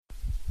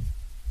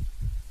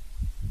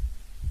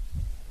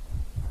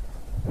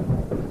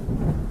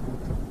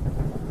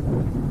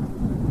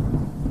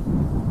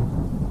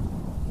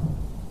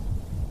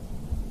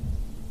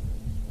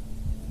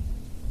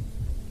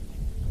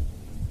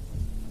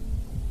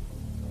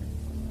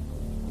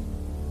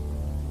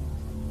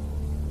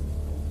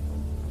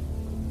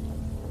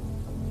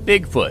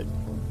Bigfoot,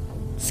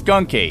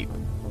 skunk ape,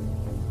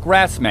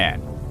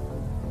 grassman,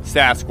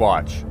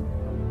 Sasquatch.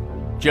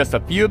 Just a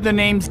few of the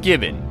names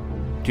given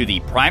to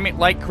the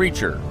primate-like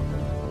creature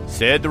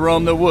said to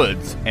roam the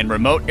woods and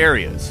remote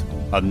areas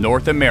of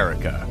North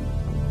America.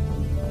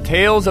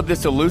 Tales of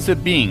this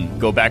elusive being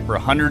go back for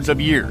hundreds of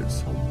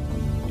years.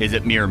 Is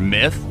it mere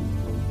myth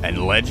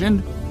and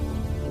legend?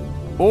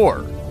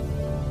 Or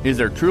is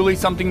there truly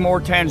something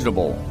more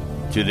tangible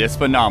to this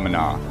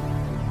phenomena?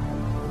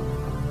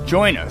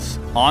 Join us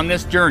on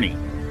this journey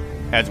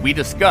as we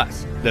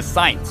discuss the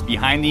science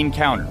behind the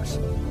encounters,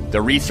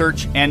 the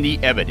research, and the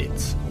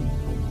evidence,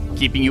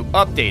 keeping you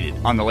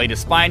updated on the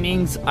latest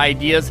findings,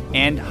 ideas,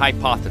 and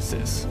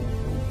hypotheses.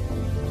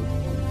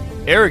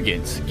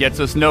 Arrogance gets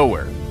us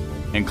nowhere,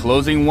 and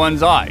closing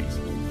one's eyes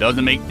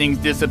doesn't make things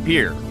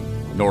disappear,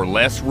 nor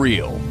less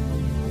real.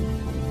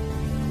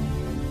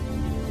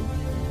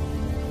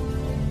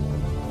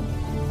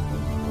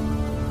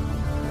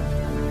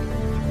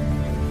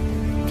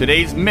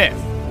 Today's myth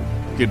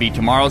could be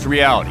tomorrow's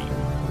reality.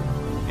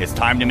 It's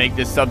time to make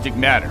this subject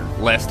matter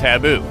less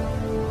taboo.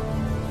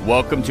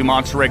 Welcome to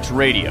Monster X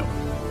Radio.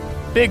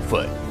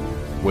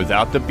 Bigfoot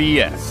without the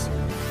BS.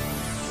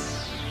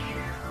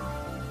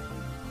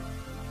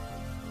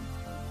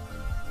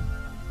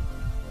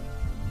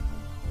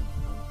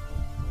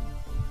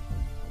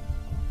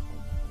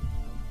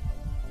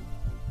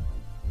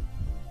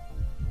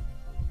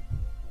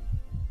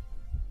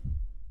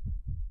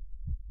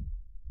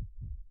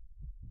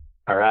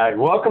 All right,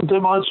 welcome to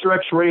Monster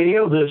X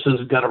Radio. This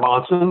is Gunnar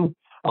Monson,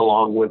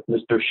 along with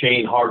Mr.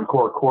 Shane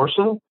Hardcore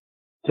Corson.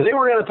 Today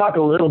we're going to talk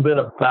a little bit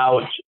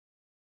about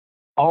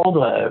all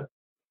the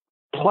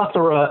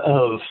plethora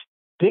of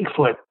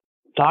Bigfoot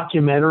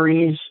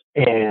documentaries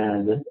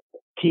and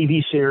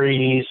TV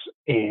series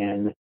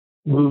and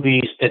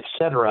movies,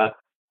 etc.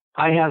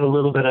 I had a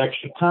little bit of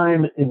extra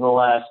time in the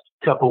last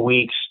couple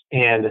weeks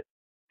and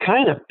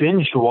kind of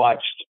binge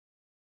watched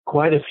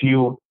quite a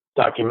few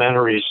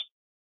documentaries.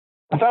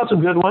 I found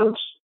some good ones.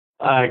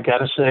 I got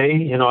to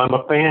say, I'm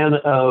a fan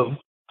of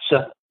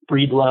Seth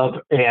Breedlove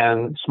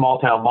and Small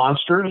Town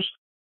Monsters.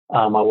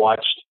 I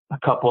watched a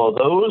couple of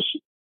those,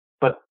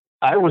 but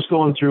I was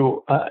going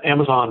through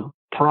Amazon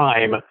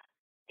Prime,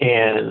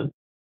 and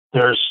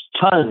there's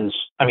tons.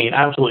 I mean,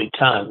 absolutely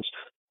tons.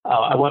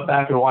 I went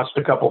back and watched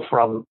a couple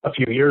from a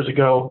few years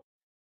ago.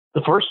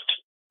 The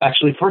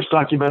first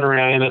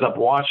documentary I ended up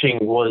watching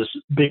was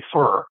Big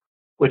Fur,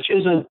 which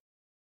isn't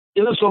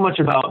so much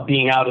about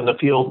being out in the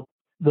field,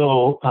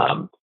 though.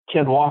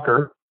 Ken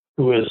Walker,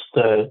 who is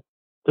the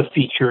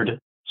featured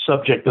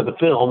subject of the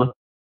film,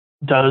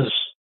 does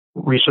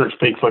research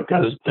Bigfoot,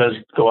 does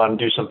go out and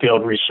do some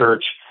field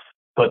research.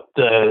 But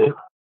the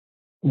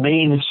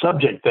main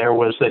subject there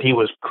was that he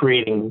was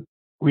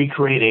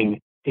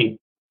recreating a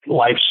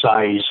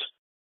life-size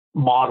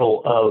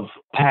model of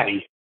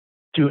Patty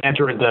to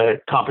enter the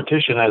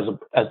competition as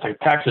a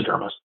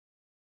taxidermist.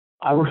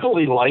 I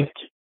really liked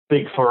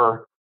Big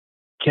Fur.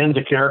 Ken's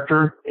a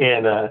character,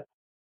 and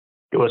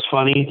it was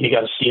funny. You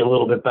got to see a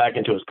little bit back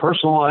into his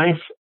personal life,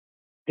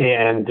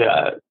 and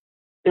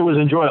it was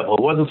enjoyable.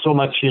 It wasn't so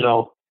much,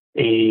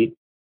 a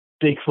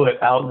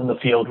Bigfoot out in the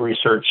field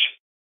research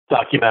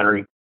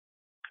documentary.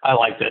 I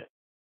liked it.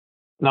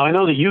 Now, I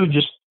know that you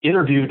just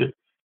interviewed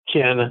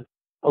Ken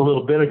a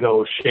little bit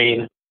ago,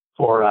 Shane,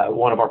 for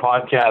one of our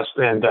podcasts,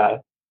 and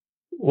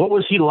what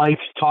was he like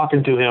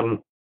talking to him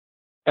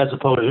as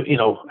opposed to,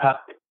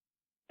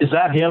 is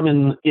that him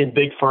in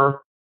Big Fur?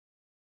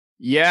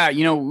 Yeah,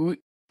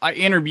 I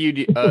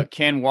interviewed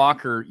Ken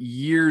Walker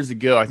years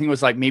ago. I think it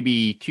was like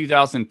maybe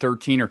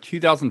 2013 or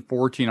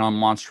 2014 on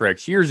Monster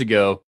X years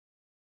ago,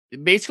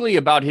 basically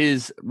about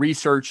his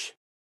research.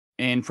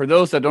 And for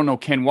those that don't know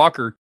Ken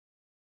Walker,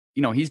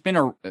 he's been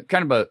a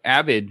kind of an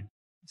avid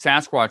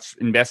Sasquatch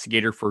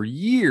investigator for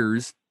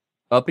years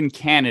up in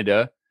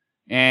Canada.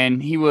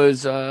 And he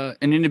was an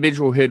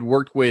individual who had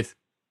worked with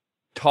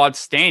Todd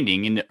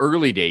Standing in the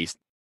early days.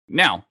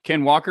 Now,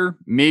 Ken Walker,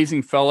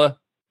 amazing fella.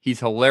 He's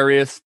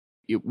hilarious.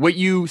 What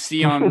you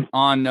see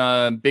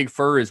on Big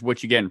Fur is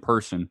what you get in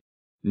person,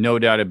 no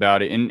doubt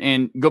about it.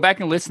 And go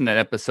back and listen to that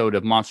episode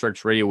of Monster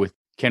X Radio with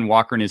Ken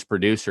Walker and his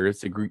producer.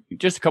 It's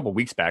just a couple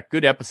weeks back.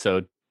 Good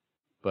episode.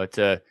 But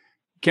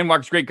Ken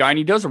Walker's a great guy, and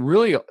he does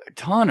a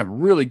ton of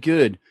really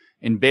good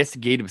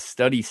investigative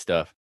study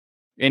stuff.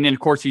 And then, of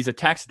course, he's a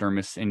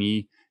taxidermist, and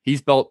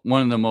he's built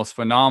one of the most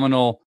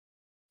phenomenal,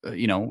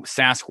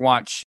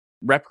 Sasquatch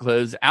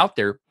replicas out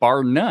there,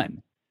 bar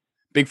none.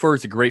 Big Fur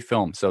is a great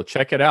film, so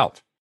check it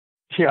out.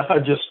 Yeah,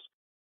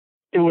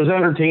 it was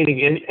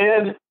entertaining.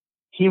 And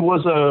he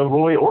was a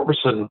Roy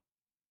Orbison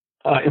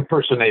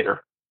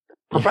impersonator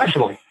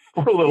professionally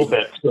for a little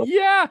bit. So,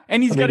 yeah,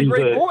 and he's got a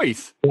great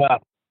voice. Yeah.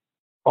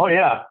 Oh,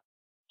 yeah.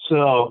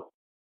 So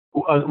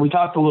we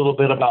talked a little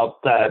bit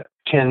about that,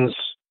 Ken's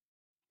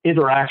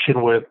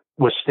interaction with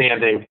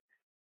Standing.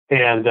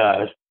 And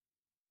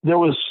there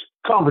was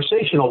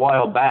conversation a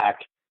while back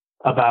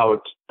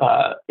about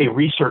a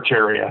research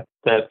area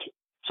that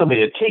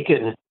somebody had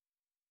taken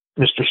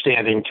Mr.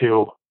 Standing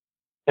to,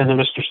 and then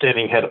Mr.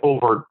 Standing had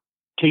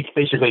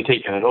basically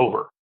taken it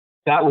over.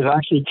 That was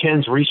actually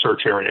Ken's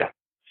research area.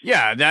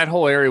 Yeah, that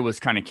whole area was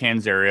kind of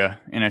Ken's area,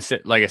 and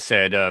like I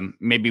said,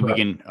 maybe we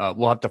can.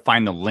 We'll have to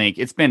find the link.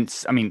 It's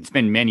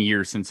been many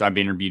years since I've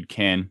interviewed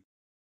Ken,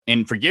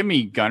 and forgive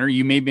me, Gunner,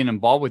 you may have been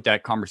involved with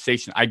that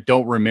conversation. I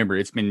don't remember.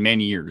 It's been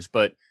many years,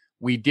 but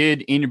we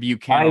did interview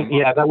Ken.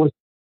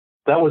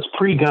 That was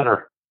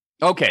pre-Gunner.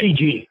 Okay,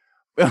 PG,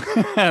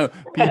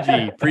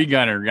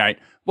 pre-Gunner, right?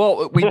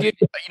 Well, we did.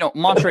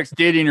 Montrex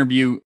did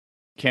interview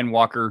Ken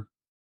Walker,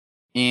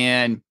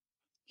 and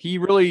he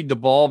really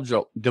divulged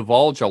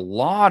a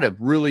lot of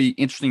really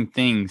interesting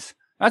things.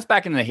 That's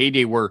back in the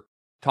heyday where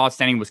Todd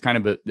Standing was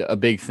kind of a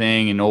big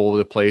thing and all over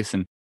the place.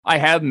 And I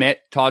have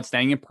met Todd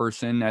Standing in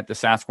person at the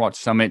Sasquatch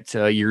Summit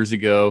years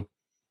ago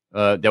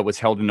that was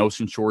held in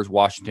Ocean Shores,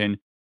 Washington.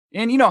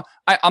 And,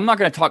 I'm not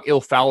going to talk ill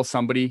foul of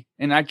somebody,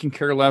 and I can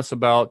care less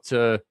about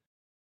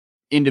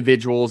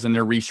individuals and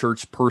their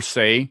research per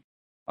se.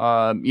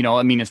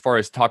 As far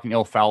as talking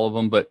ill foul of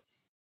them, but,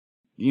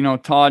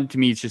 Todd to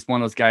me is just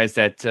one of those guys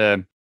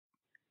that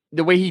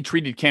the way he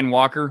treated Ken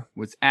Walker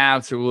was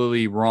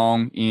absolutely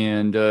wrong,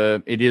 and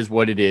it is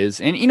what it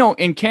is. And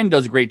and Ken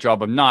does a great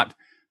job of not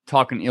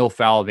talking ill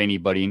foul of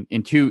anybody.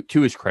 And to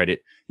his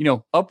credit,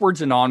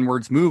 upwards and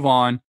onwards, move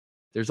on.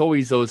 There's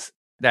always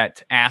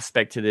that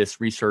aspect to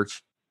this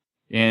research,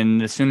 and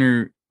the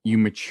sooner you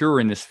mature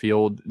in this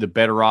field, the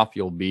better off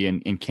you'll be.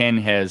 And Ken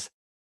has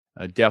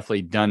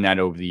definitely done that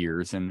over the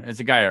years, and as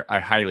a guy I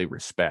highly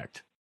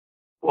respect.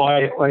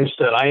 Well, like I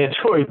said, I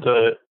enjoyed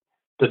the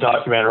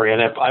documentary,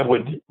 and if I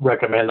would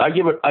recommend, I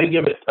give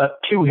it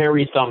 2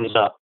 hairy thumbs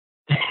up.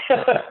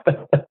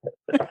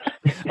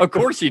 Of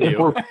course you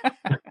do.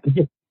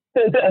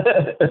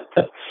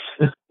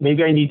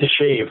 Maybe I need to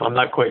shave. I'm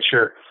not quite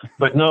sure,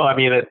 but no, I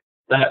mean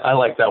I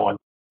like that one.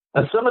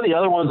 And some of the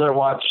other ones I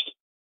watched,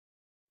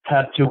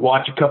 had to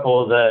watch a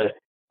couple of the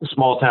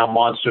Small Town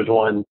Monsters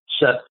one.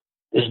 Seth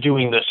is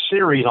doing this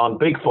series on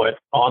Bigfoot,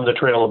 on the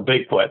trail of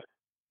Bigfoot,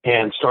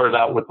 and started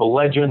out with the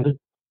legend,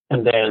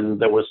 and then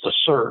there was the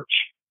search.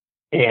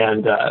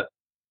 And,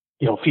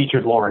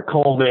 featured Lauren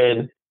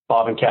Coleman,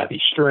 Bob and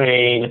Kathy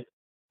Strain,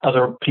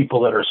 other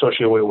people that are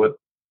associated with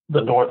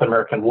the North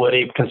American Wood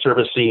Ape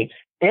Conservancy.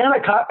 And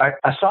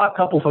I saw a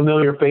couple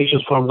familiar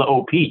faces from the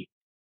OP.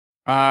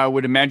 I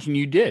would imagine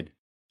you did.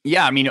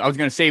 Yeah, I was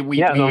going to say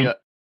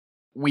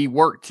we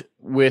worked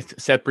with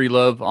Seth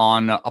Breedlove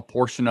on a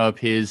portion of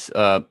his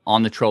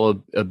On the Trail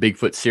of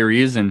Bigfoot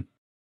series. And,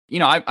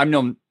 I've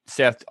known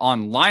Seth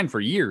online for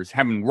years,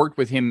 having worked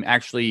with him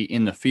actually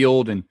in the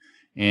field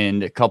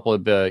and a couple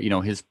of,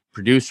 his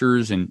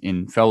producers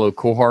and fellow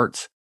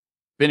cohorts.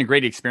 Been a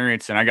great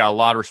experience. And I got a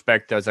lot of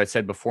respect, as I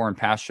said before in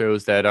past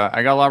shows, that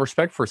I got a lot of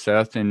respect for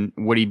Seth and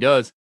what he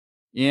does.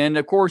 And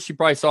of course, you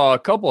probably saw a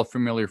couple of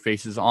familiar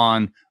faces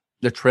on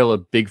the Trail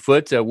of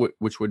Bigfoot,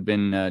 which would have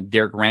been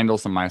Derek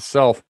Randalls and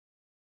myself.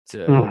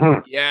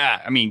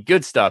 Yeah,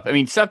 good stuff.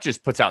 Seth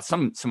just puts out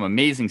some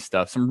amazing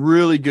stuff, some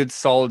really good,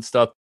 solid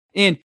stuff.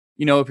 And,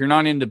 if you're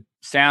not into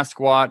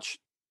Sasquatch,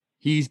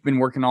 he's been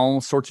working on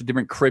all sorts of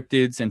different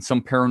cryptids and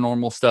some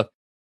paranormal stuff.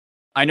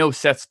 I know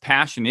Seth's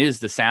passion is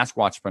the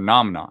Sasquatch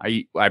phenomena.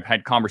 I've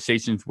had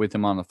conversations with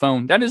him on the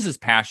phone. That is his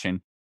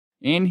passion.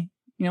 And,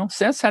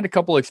 Seth's had a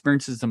couple of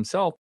experiences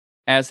himself,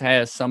 as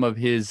has some of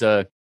his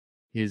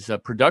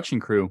production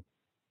crew.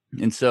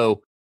 And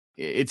so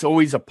it's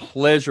always a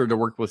pleasure to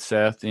work with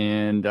Seth.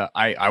 And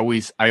I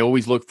always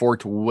look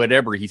forward to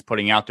whatever he's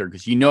putting out there,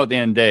 because, at the end of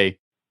the day,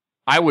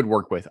 I would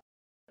work with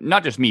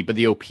not just me, but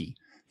the OP.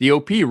 The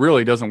OP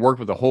really doesn't work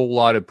with a whole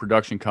lot of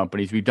production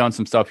companies. We've done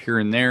some stuff here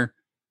and there,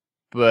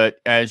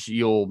 but as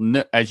you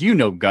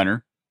know,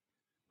 Gunner,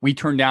 we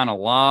turned down a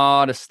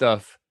lot of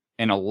stuff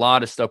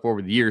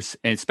over the years,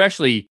 and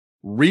especially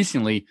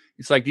recently,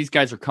 it's like these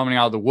guys are coming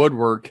out of the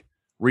woodwork,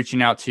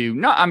 reaching out to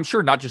not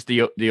just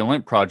the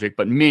Olymp Project,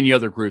 but many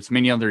other groups,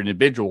 many other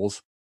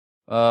individuals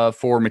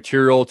for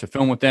material to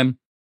film with them.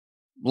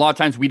 A lot of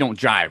times we don't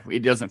jive; it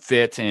doesn't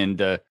fit,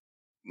 and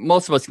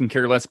most of us can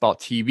care less about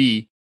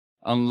TV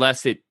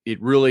unless it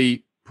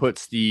really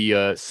puts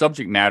the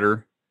subject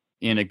matter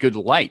in a good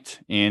light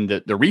and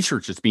the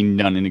research that's being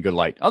done in a good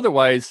light.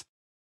 Otherwise,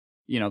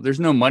 there's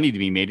no money to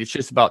be made. It's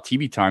just about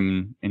TV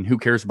time, and who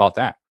cares about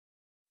that?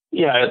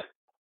 Yeah,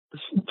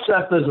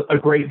 Seth does a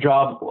great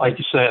job. Like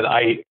you said,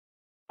 I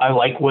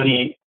like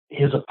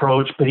his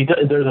approach, but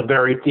there's a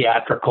very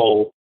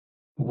theatrical,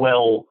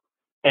 well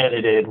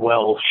edited,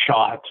 well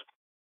shot.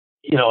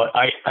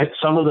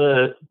 Some of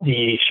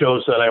the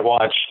shows that I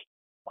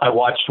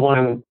watched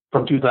one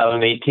from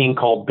 2018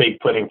 called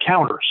Bigfoot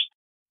Encounters.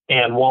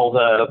 And while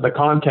the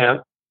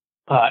content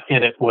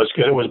in it was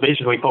good, it was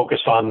basically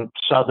focused on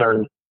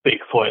Southern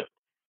Bigfoot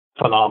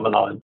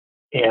phenomenon.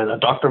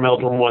 And Dr.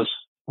 Meldrum was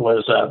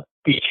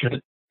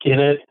featured in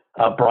it,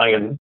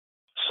 Brian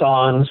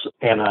Sons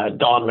and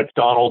Don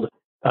McDonald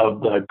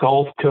of the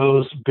Gulf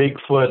Coast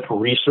Bigfoot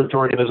Research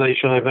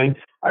Organization, I think.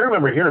 I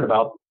remember hearing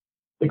about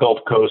the Gulf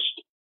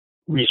Coast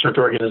Research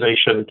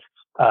Organization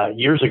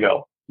years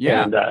ago.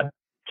 Yeah. And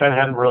kind of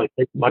hadn't really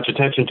paid much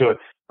attention to it.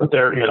 But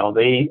they're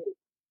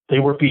they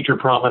were featured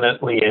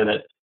prominently in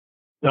it.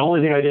 The only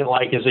thing I didn't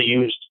like is they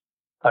used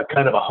a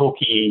kind of a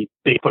hokey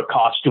Bigfoot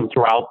costume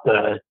throughout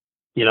the,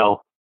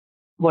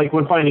 like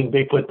when Finding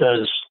Bigfoot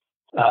does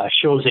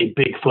shows a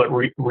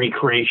Bigfoot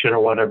recreation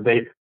or whatever.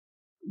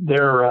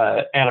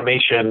 Their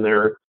animation,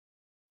 their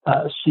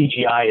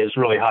CGI is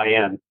really high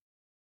end.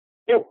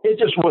 It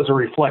just was a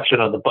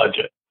reflection of the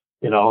budget,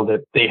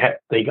 that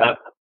they got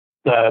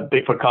the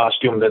Bigfoot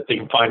costume that they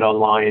can find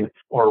online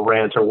or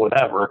rent or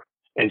whatever,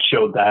 and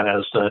showed that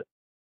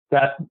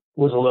that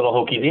was a little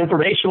hokey. The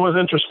information was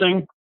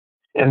interesting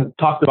and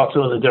talked about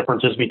some of the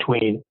differences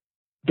between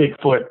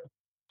Bigfoot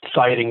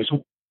sightings,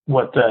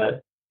 what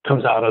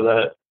comes out of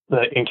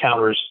the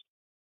encounters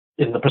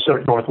in the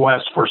Pacific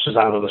Northwest versus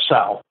out of the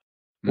South,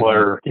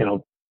 where,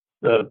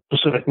 the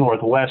Pacific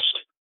Northwest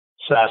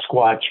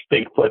Sasquatch,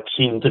 Bigfoot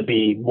seem to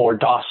be more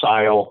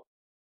docile,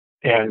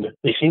 and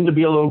they seem to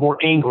be a little more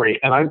angry.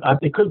 And I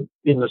think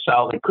in the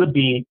South, it could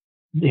be,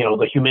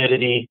 the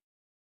humidity,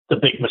 the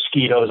big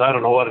mosquitoes. I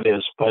don't know what it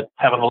is, but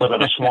having to live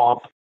in a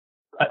swamp.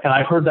 And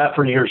I've heard that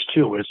for years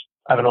too,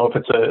 I don't know if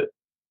it's a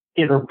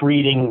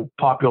interbreeding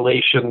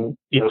population,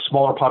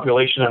 smaller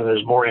population, and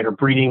there's more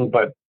interbreeding,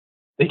 but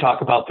they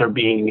talk about there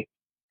being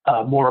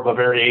more of a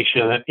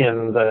variation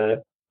in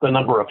the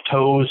number of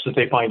toes that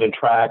they find in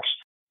tracks,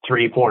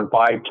 3, 4, and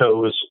 5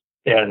 toes.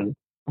 And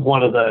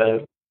one of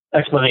the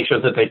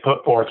explanations that they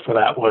put forth for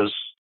that was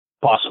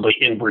possibly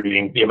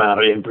inbreeding, the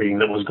amount of inbreeding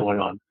that was going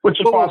on, which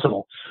is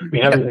possible. I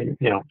mean, everything,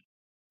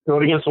 throw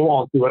it against the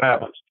wall and see what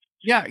happens.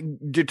 Yeah,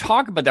 to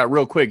talk about that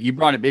real quick, you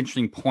brought up an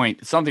interesting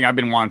point. Something I've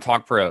been wanting to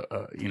talk for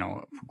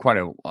quite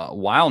a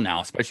while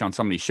now, especially on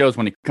some of these shows.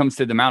 When it comes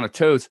to the amount of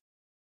toes,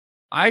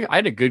 I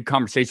had a good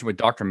conversation with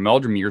Dr.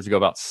 Meldrum years ago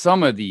about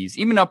some of these,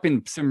 even up in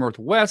the Pacific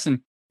Northwest, and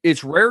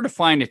it's rare to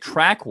find a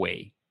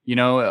trackway,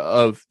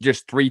 of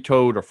just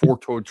 3-toed or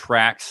 4-toed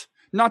tracks.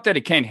 Not that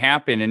it can't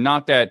happen, and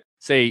not that,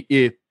 say,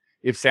 if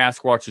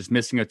Sasquatch is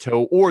missing a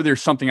toe or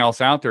there's something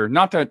else out there,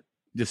 not that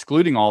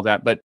excluding all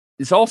that, but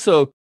it's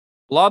also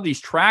a lot of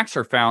these tracks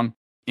are found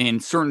in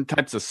certain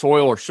types of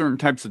soil or certain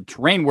types of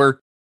terrain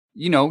where,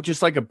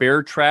 just like a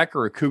bear track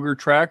or a cougar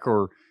track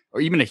or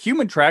even a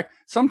human track,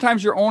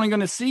 sometimes you're only going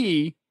to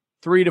see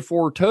 3 to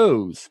 4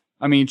 toes.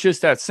 I mean, it's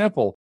just that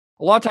simple.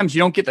 A lot of times you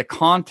don't get the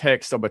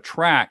context of a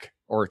track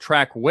or a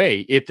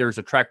trackway if there's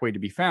a trackway to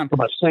be found.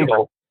 From a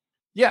single.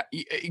 Yeah,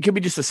 it could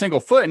be just a single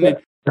foot. And then,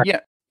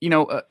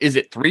 is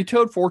it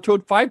 3-toed,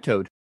 4-toed,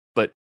 5-toed?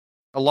 But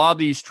a lot of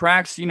these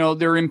tracks,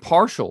 they're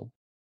impartial.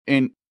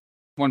 And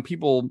when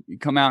people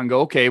come out and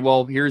go, okay,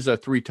 well, here's a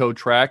 3-toed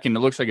track and it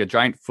looks like a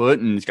giant foot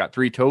and it's got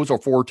 3 toes or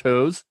 4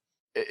 toes.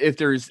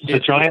 It's a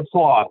giant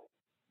sloth.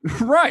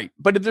 Right.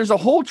 But if there's a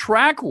whole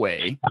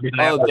trackway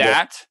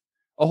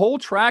a whole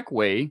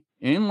trackway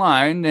in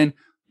line, then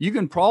you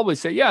can probably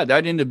say, yeah,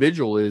 that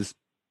individual is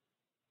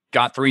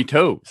got 3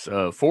 toes,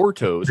 4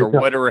 toes, or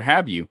whatever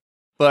have you.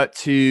 But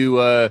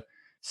to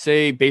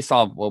say based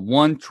off of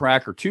 1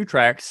 track or 2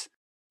 tracks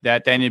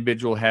that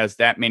individual has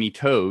that many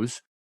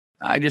toes,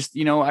 I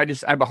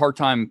have a hard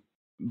time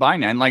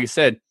buying that. And like I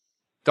said,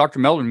 Dr.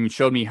 Meldrum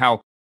showed me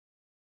how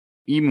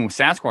even with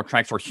Sasquatch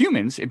tracks or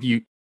humans, if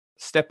you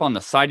step on the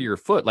side of your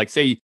foot, like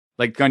say,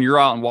 like when you're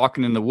out and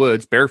walking in the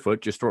woods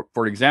barefoot, just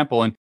for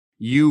example, and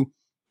you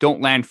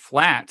don't land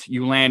flat,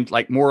 you land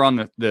like more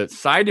on the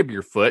side of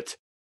your foot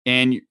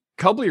and a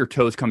couple of your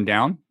toes come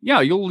down.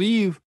 Yeah, you'll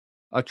leave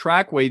a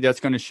trackway that's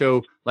going to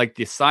show like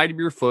the side of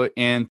your foot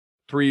and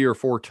 3 or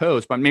 4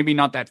 toes, but maybe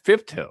not that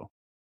 5th toe.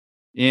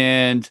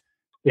 And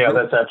yeah,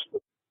 that's absolutely.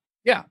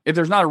 Yeah, if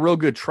there's not a real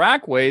good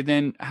trackway,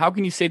 then how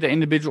can you say the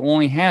individual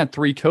only had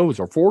 3 toes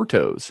or 4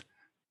 toes?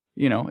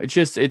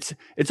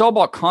 It's all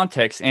about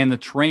context and the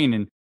terrain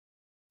and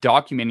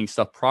documenting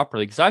stuff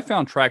properly. Because I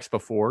found tracks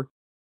before,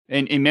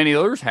 and many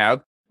others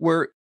have,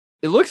 where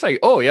it looks like,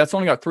 oh yeah, it's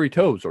only got 3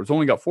 toes or it's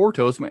only got 4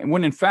 toes,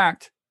 when in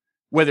fact,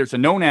 whether it's a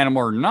known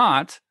animal or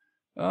not,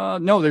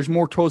 no, there's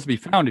more toes to be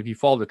found if you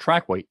follow the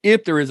trackway,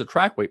 if there is a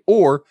trackway,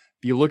 or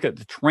if you look at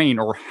the terrain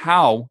or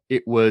how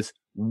it was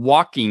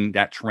walking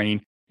that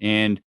terrain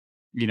and,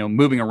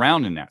 moving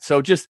around in that.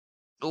 So just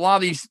a lot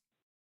of these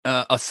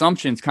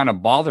assumptions kind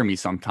of bother me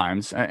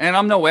sometimes. And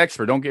I'm no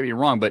expert, don't get me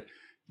wrong, but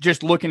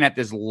just looking at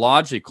this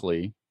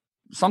logically,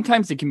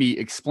 sometimes it can be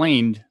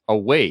explained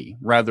away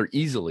rather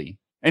easily.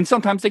 And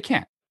sometimes they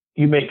can't.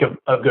 You make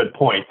a good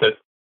point that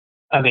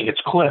I think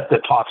it's Cliff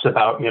that talks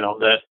about,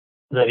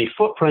 that a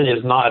footprint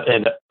is not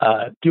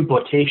a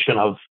duplication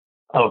of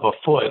a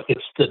foot.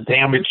 It's the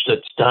damage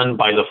that's done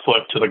by the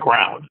foot to the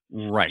ground.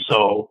 Right.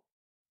 So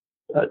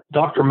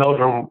Dr.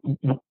 Meldrum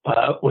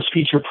was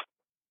featured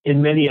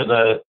in many of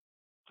the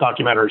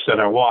documentaries that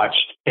I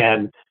watched,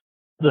 and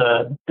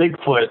the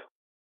Bigfoot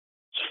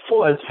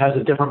foot has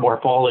a different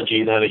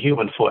morphology than a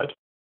human foot,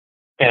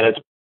 and it's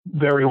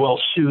very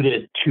well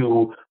suited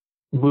to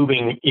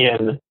moving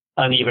in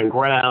uneven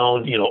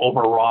ground,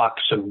 over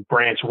rocks and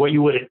branches. What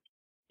you would,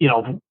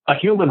 a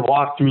human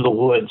walk through the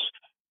woods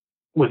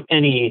with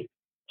any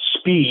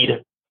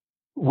speed,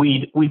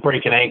 we'd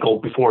break an ankle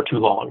before too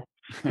long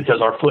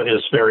because our foot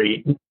is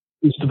very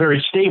is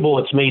very stable.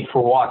 It's made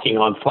for walking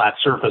on flat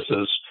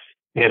surfaces,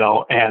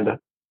 and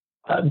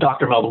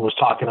Dr. Meldon was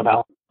talking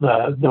about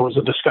there was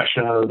a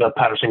discussion of the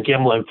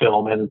Patterson-Gimlin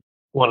film, and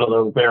one of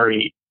the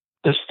very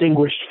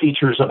distinguished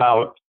features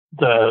about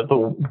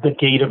the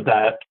gait of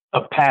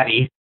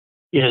Patty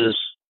is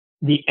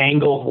the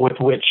angle with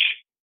which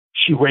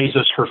she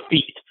raises her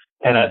feet.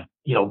 And,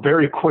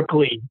 very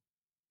quickly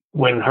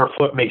when her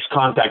foot makes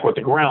contact with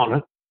the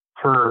ground,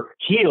 her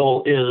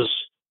heel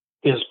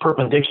is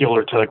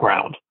perpendicular to the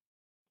ground.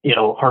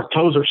 Her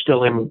toes are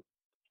still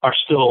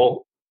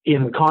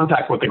in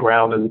contact with the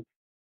ground.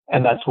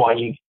 And that's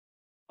why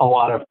a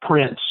lot of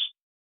prints,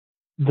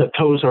 the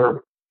toes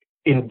are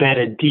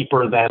embedded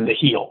deeper than the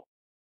heel,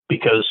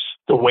 because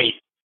the weight,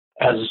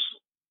 as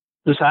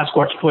the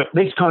Sasquatch foot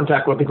makes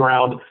contact with the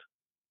ground,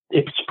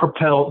 it's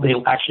propelled. They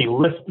actually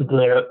lift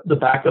the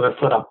back of their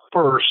foot up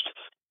first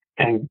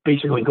and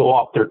basically go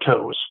off their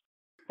toes.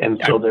 And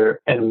so the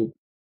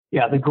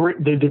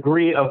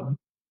degree of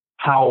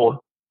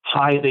how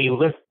high they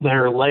lift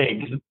their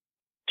legs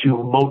to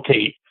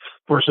motate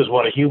versus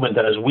what a human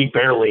does, we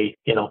barely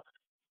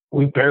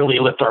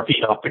lift our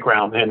feet off the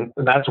ground. And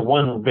that's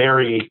one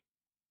very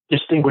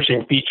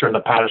distinguishing feature in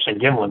the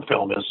Patterson-Gimlin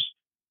film is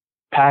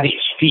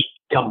Patty's feet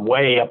come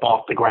way up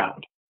off the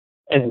ground.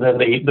 And then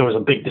there was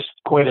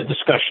quite a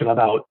discussion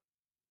about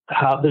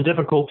how the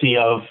difficulty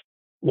of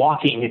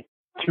walking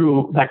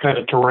through that kind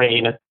of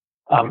terrain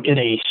in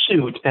a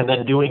suit, and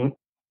then doing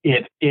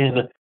it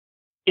in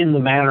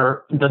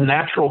the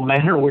natural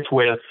manner which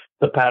way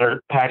the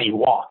Patty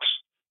walks.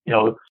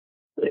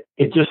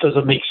 It just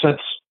doesn't make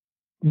sense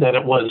that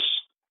it was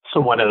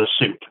someone in a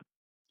suit,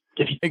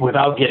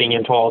 without getting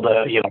into all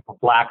the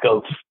lack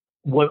of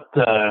what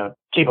the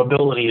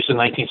capabilities in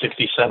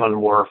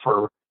 1967 were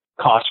for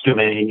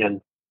costuming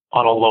and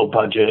on a low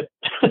budget.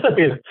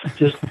 It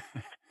just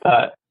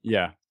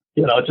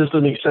it just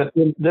doesn't make sense.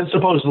 And then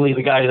supposedly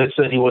the guy that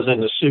said he was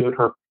in the suit,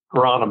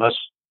 Hieronymus,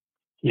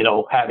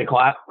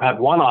 had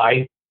one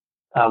eye,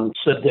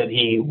 said that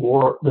he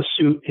wore the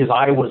suit. His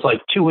eye was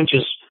like 2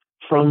 inches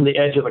from the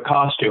edge of the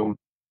costume,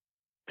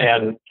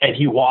 and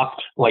he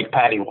walked like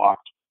Patty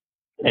walked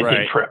and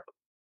didn't trip.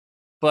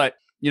 But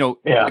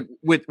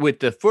with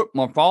the foot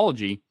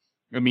morphology,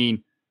 I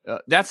mean,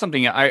 that's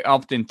something I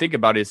often think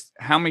about is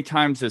how many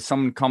times has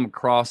someone come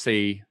across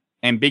a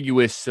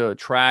ambiguous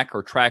track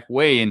or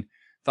trackway and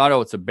thought,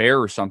 oh, it's a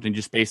bear or something,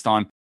 just based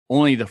on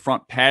only the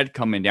front pad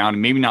coming down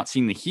and maybe not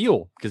seeing the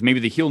heel, because maybe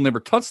the heel never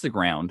touched the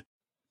ground.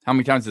 How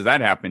many times has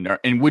that happened?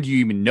 And would you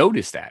even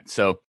notice that?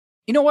 So,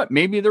 you know what?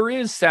 Maybe there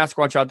is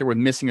Sasquatch out there with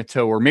missing a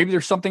toe, or maybe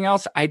there's something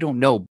else. I don't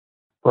know.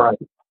 Right.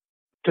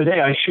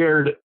 Today I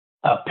shared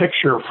a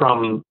picture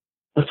from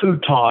the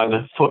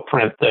futon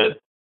footprint that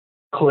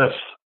Cliff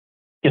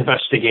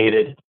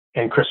investigated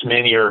and Chris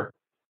Minier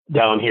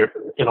down here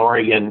in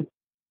Oregon,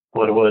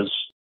 what it was,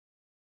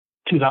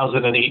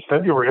 2008,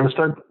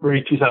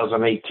 February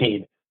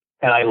 2018.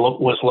 And I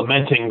was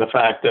lamenting the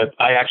fact that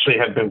I actually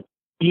had been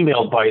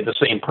emailed by the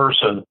same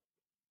person,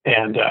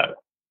 and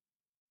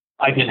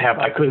I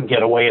couldn't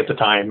get away at the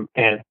time.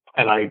 And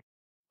I,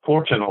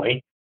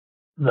 fortunately,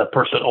 the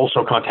person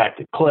also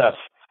contacted Cliff,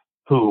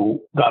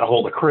 who got a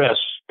hold of Chris,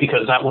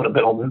 because that would have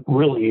been a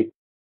really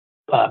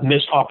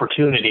missed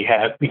opportunity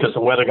because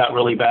the weather got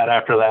really bad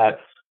after that.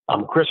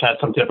 Chris had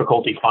some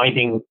difficulty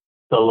finding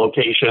the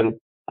location.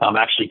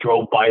 Actually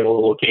drove by the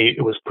location.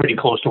 It was pretty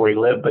close to where he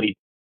lived, but he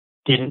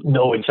didn't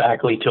know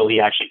exactly till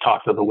he actually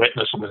talked to the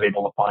witness and was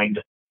able to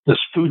find this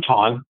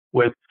futon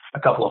with a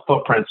couple of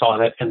footprints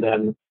on it. And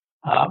then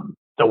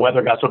the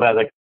weather got so bad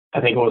that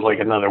I think it was like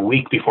another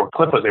week before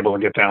Cliff was able to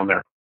get down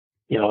there.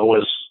 It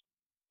was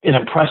an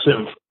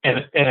impressive, and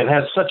it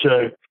has such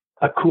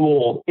a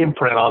cool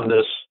imprint on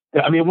this.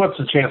 I mean, what's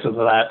the chances of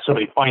that,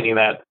 somebody finding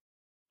that?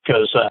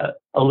 Because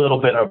a little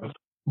bit of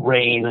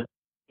rain,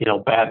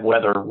 bad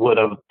weather would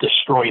have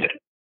destroyed it.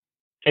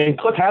 And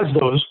Cliff has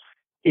those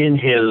in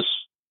his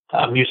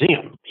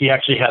museum. He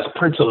actually has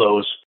prints of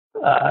those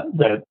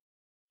that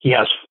he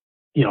has,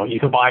 you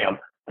can buy them.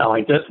 And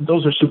like that,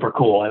 those are super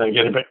cool. I think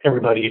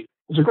everybody,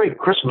 it's a great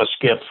Christmas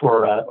gift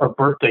or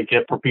birthday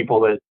gift for people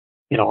that,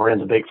 are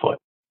into Bigfoot,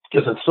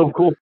 because it's so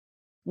cool.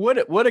 What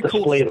a cool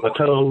display of the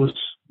toes.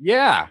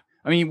 Yeah.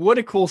 I mean, what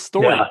a cool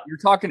story. Yeah. You're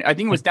talking, I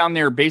think it was down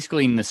there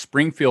basically in the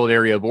Springfield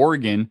area of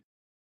Oregon,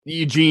 the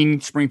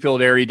Eugene,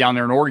 Springfield area down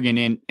there in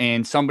Oregon.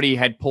 And somebody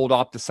had pulled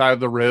off the side of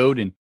the road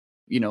and,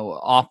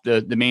 off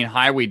the main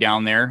highway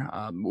down there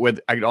I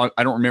don't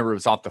remember if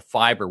it was off the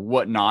 5 or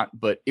whatnot,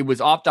 but it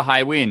was off the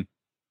highway and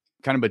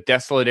kind of a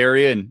desolate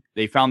area. And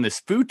they found this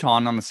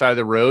futon on the side of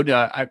the road.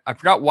 I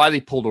forgot why they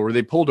pulled over.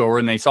 They pulled over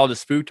and they saw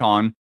this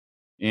futon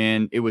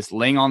and it was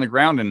laying on the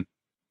ground, and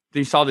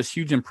they saw this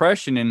huge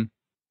impression. And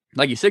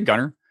like you said,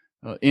 Gunner,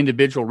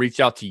 individual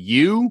reached out to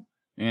you,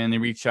 and they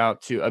reached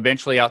out to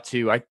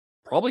I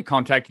probably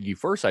contacted you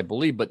first, I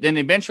believe, but then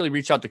eventually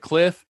reached out to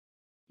Cliff.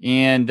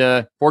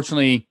 And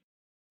fortunately,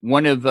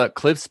 one of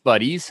Cliff's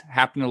buddies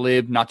happened to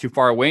live not too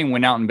far away and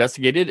went out and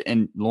investigated.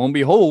 And lo and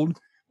behold,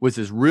 was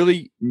this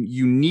really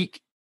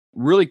unique,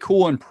 really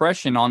cool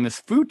impression on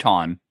this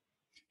futon.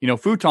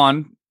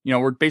 futon,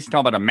 we're basically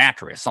talking about a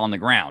mattress on the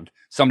ground.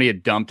 Somebody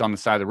had dumped on the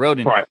side of the road,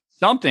 and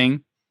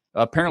something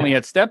apparently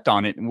had stepped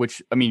on it,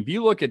 which, I mean, if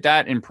you look at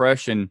that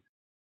impression,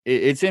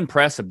 it's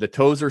impressive. The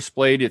toes are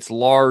splayed. It's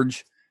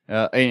large.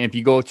 And if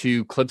you go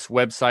to Clip's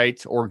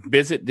website or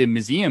visit the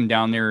museum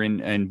down there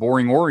in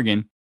Boring,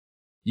 Oregon,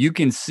 you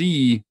can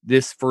see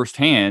this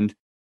firsthand.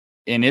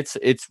 And it's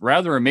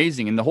rather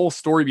amazing. And the whole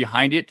story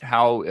behind it,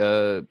 how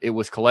it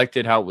was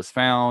collected, how it was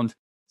found.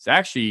 It's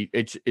actually,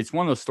 it's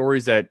one of those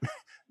stories that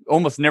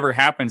almost never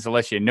happens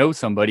unless you know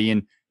somebody.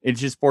 And it's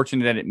just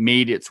fortunate that it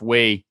made its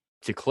way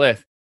to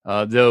Cliff.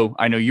 Though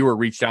I know you were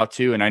reached out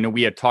to, and I know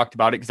we had talked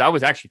about it because I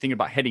was actually thinking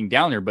about heading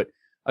down there, but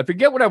I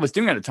forget what I was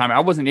doing at the time. I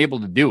wasn't able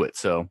to do it.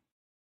 So,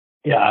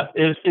 yeah,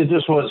 it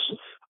just was.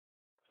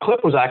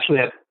 Cliff was actually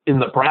in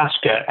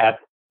Nebraska at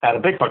a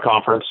Bigfoot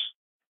conference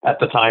at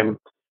the time.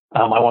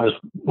 I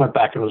went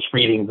back and was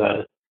reading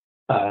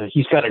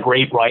he's got a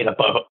great write-up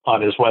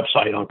on his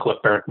website on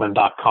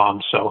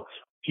cliffbarackman.com. So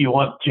if you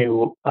want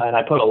to, and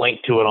I put a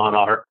link to it on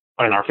our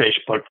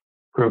Facebook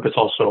group. It's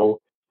also,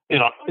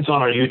 it's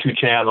on our YouTube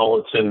channel.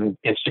 It's in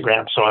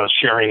Instagram. So I was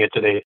sharing it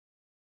today.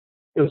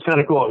 It was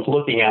kind of cool. I was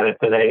looking at it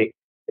today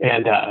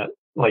and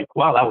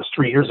wow, that was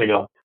 3 years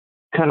ago.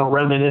 Kind of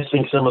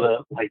reminiscing some of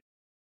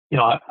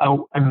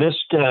I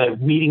missed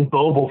meeting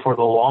Bobo for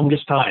the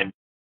longest time.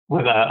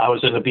 When I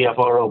was in the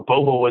BFRO,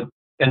 Bobo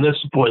and this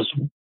was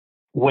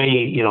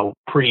way,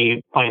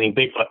 pre-finding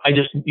Bigfoot. I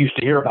just used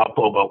to hear about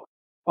Bobo.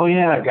 Oh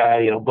yeah,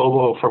 guy,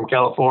 Bobo from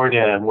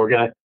California, and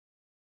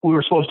we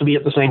were supposed to be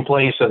at the same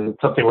place, and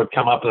something would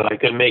come up that I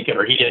couldn't make it,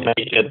 or he didn't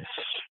make it.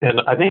 And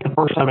I think the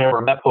first time I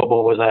ever met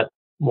Bobo was at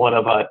one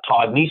of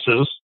Todd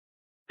Neese's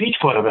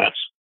Beachfoot events.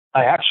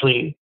 I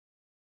actually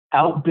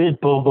outbid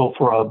Bobo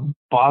for a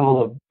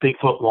bottle of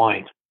Bigfoot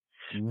wine.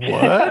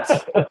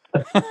 What?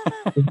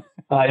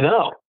 I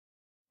know.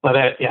 But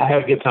I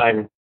had a good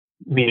time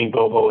meeting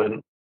Bobo,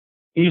 and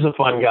he's a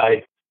fun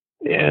guy.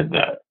 And,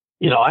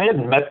 I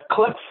hadn't met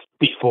Cliff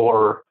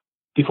before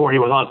he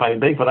was on Finding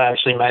Bigfoot. I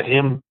actually met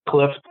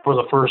Cliff, for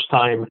the first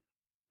time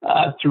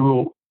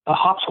through a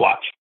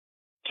hopsquatch,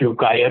 through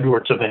Guy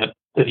Edwards' event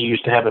that he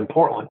used to have in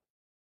Portland.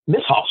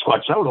 Miss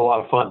hopsquatch, that was a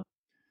lot of fun.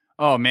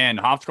 Oh man,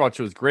 hopsquatch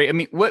was great. I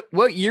mean,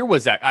 what year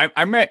was that?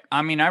 I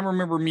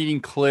remember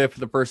meeting Cliff for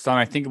the first time.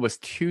 I think it was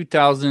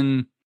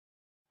 2000.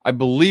 I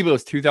believe it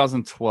was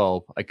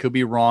 2012. I could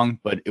be wrong,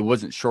 but it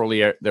wasn't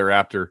shortly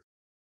thereafter.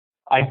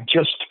 I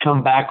just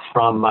come back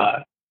from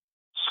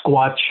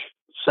Sasquatch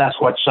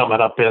Summit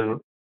up in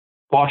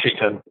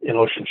Washington in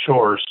Ocean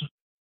Shores,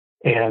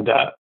 and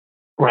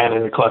ran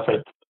into Cliff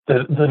at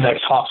the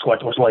next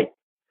hopsquatch. Was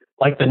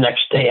like the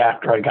next day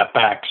after I got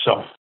back.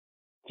 So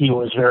he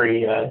was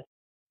very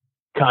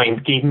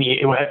kind. Gave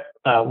me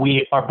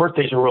our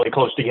birthdays were really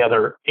close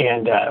together,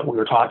 and we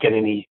were talking,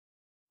 and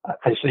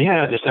I said,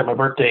 yeah, I just had my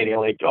birthday.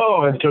 And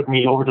and took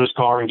me over to his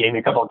car and gave me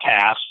a couple of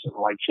casts. And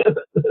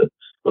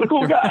what a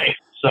cool guy.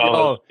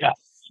 So,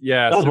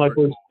 yeah. That was my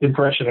first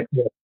impression of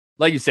Cliff.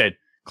 Like you said,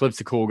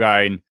 Cliff's a cool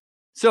guy. And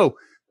so,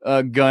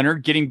 Gunnar,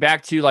 getting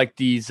back to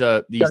these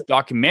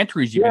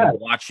documentaries you've been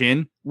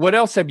watching, what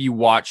else have you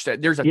watched?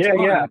 There's a ton.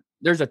 Yeah.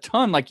 There's a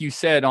ton, like you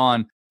said,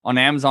 on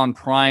Amazon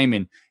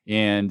Prime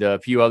and a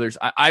few others.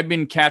 I've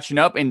been catching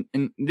up, and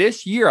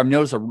this year I've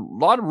noticed a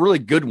lot of really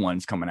good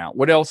ones coming out.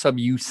 What else have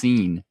you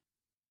seen?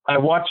 I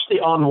watched the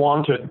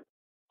Unwanted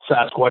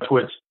Sasquatch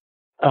with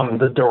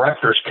the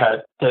director's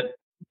cut that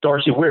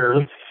Darcy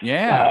Weir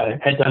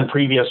had done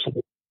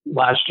previously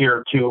last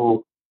year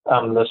to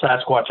the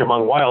Sasquatch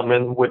Among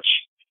Wildmen, which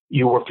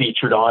you were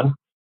featured on.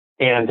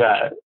 And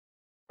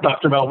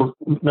Dr.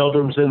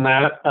 Meldrum's in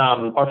that.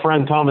 Our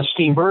friend Thomas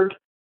Steenberg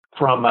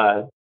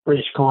from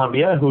British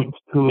Columbia,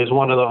 who is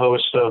one of the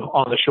hosts of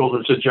On the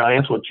Shoulders of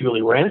Giants with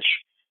Julie Wrench.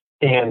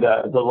 And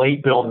the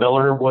late Bill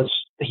Miller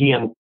he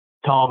and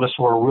Thomas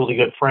were really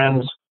good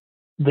friends.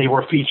 They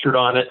were featured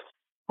on it.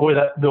 Boy,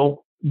 that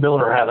Bill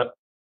Miller had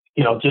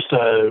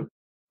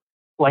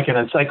like an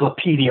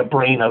encyclopedia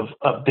brain of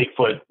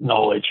Bigfoot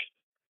knowledge.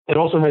 It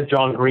also had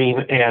John Green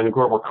and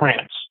Grover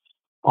Krantz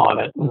on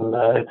it. And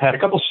it had a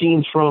couple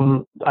scenes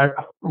I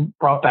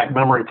brought back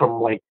memory from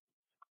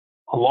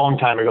a long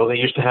time ago. They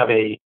used to have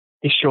a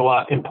show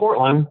out in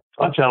Portland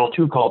on Channel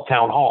 2 called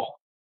Town Hall.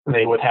 And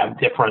they would have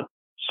different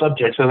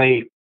subjects, and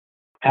they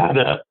had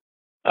a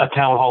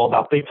town hall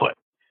about Bigfoot.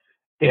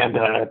 And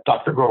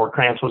Dr. Grover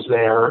Krantz was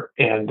there,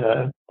 and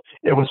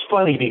it was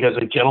funny because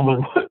a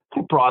gentleman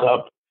brought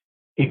up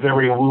a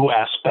very woo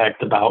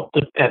aspect about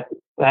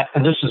that,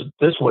 and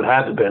this would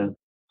have been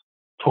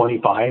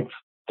 25,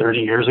 30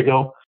 years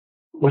ago,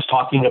 was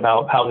talking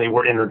about how they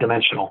were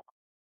interdimensional.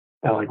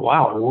 And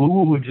wow,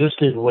 woo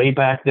existed way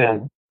back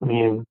then. I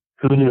mean,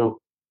 who knew?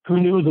 Who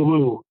knew the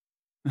woo?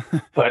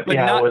 But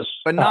not, it was.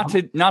 But not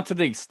to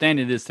the extent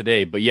it is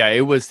today. But yeah,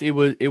 it was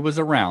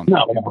around.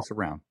 No, it was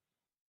around.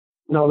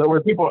 No, there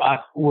were people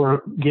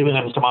were giving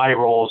them some eye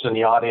rolls in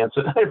the audience,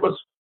 and it was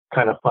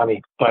kind of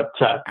funny. But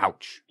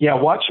ouch. Yeah,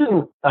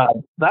 watching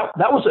that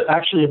was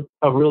actually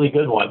a really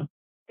good one.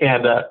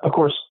 And of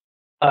course,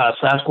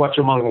 Sasquatch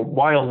Among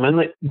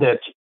Wildmen that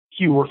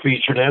you were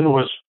featured in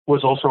was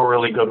also a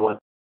really good one.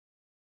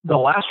 The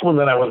last one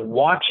that I was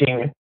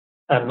watching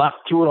and not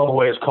through it all the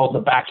way is called The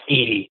Back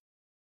 80,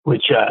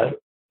 which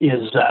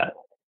is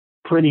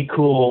pretty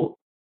cool,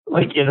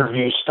 like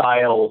interview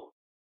style.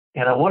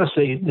 And I want to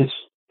say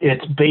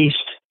it's based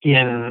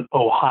in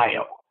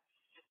Ohio.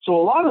 So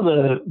a lot of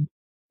the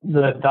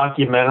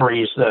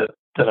documentaries that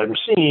I'm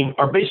seeing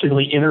are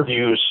basically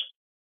interviews,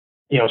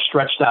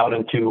 stretched out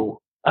into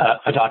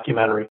a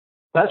documentary.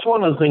 That's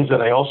one of the things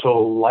that I also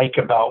like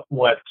about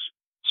what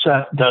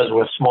Seth does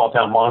with Small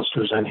Town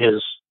Monsters and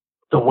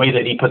the way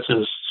that he puts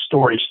his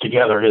stories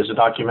together, his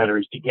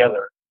documentaries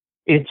together.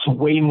 It's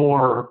way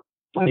more,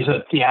 like you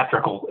said,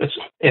 theatrical. It's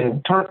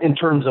in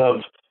terms of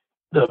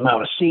the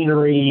amount of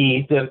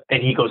scenery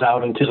and he goes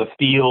out into the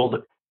field,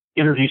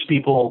 interviews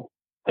people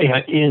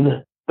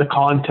in the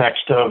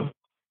context of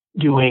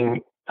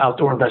doing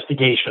outdoor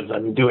investigations. I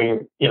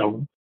mean,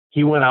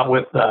 he went out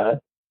with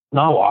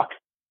Nawak,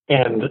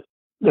 and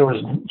there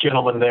was a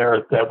gentleman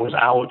there that was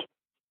out,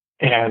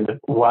 and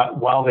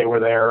while they were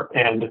there,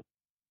 and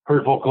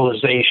heard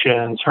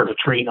vocalizations, heard a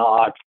tree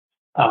knock.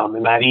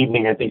 And that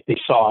evening, I think they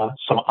saw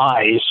some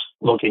eyes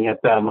looking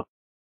at them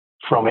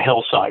from a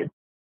hillside.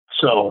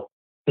 So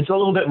it's a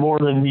little bit more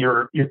than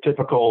your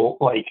typical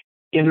like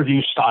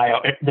interview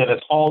style, that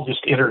it's all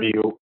just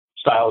interview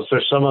styles.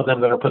 There's some of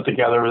them that are put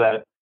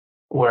together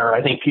where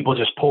I think people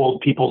just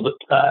pulled people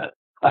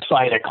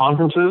aside at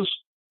conferences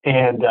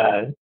and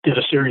did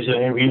a series of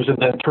interviews and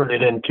then turned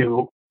it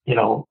into,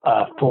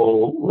 a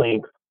full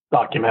length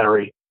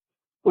documentary,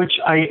 which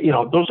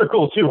those are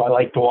cool too. I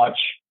like to watch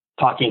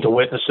talking to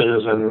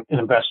witnesses and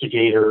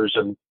investigators.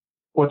 And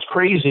what's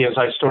crazy is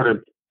I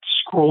started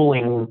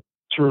scrolling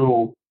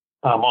through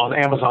on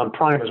Amazon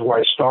Prime is where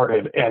I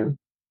started, and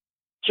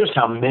just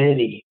how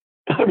many,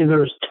 I mean,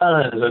 there's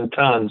tons and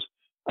tons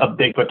of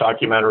Bigfoot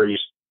documentaries,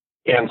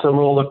 and some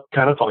will look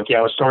kind of funky.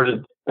 I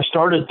started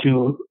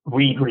to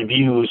read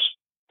reviews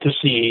to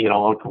see,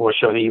 what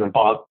show they even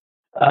bought.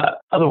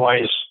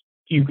 Otherwise,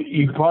 you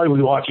could probably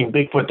be watching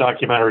Bigfoot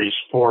documentaries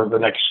for the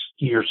next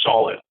year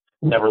solid.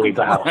 Never leave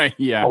the house.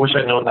 Yeah. I wish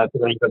I'd known that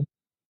at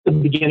the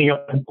beginning of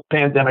the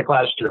pandemic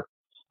last year.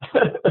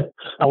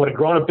 I would have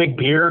grown a big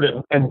beard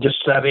and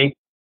just sat ate,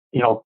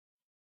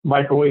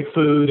 microwave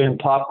food and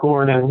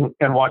popcorn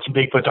and watch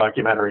Bigfoot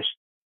documentaries.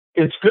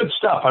 It's good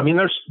stuff. I mean,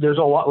 there's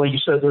a lot, like you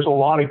said, there's a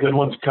lot of good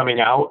ones coming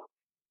out.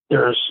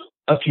 There's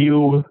a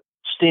few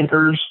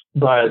stinkers,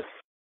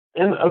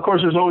 and of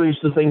course, there's always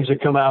the things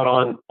that come out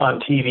on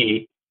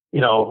TV.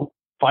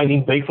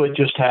 Finding Bigfoot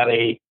just had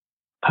I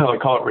don't want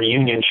to call it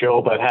reunion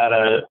show, but had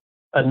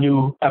a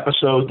new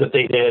episode that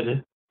they did.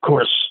 Of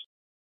course,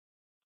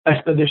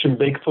 Expedition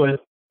Bigfoot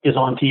is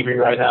on TV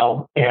right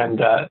now. And,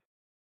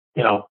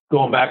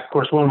 going back, of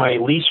course, one of my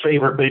least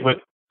favorite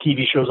Bigfoot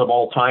TV shows of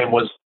all time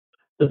was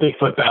the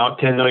Bigfoot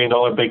Bounty, $10 million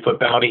Bigfoot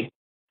Bounty.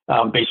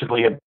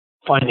 Basically,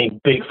 finding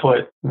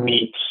Bigfoot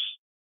meets,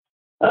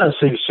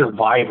 say,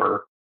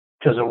 Survivor,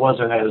 because it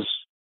wasn't as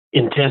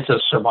intense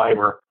as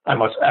Survivor.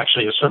 I'm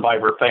actually a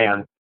Survivor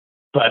fan.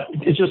 But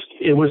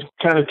it was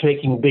kind of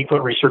taking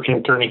Bigfoot research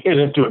and turning it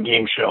into a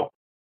game show.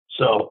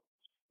 So,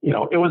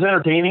 it was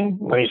entertaining.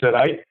 Like I said,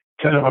 I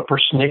kind of a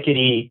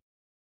persnickety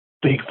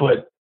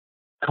Bigfoot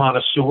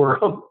connoisseur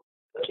of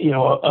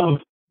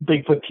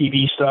Bigfoot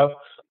TV stuff.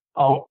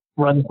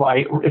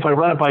 If I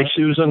run it by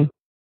Susan,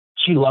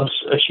 she loved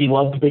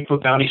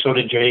Bigfoot Bounty. So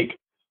did Jake.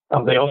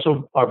 They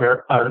also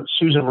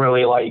Susan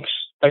really likes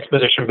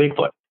Expedition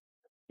Bigfoot.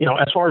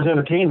 As far as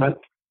entertainment,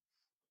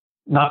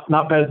 not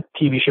bad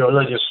TV shows.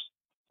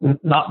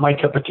 Not my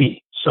cup of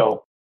tea.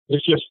 So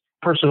it's just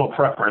personal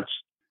preference.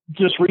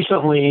 Just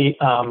recently,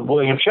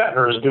 William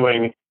Shatner is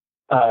doing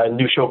a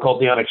new show called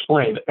The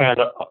Unexplained. And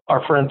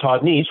our friend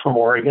Todd Neese from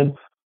Oregon,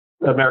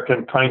 the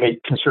American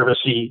Primate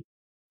Conservancy,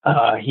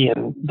 he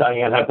and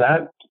Diane have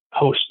that,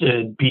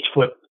 hosted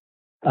Beachfoot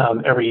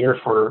every year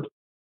for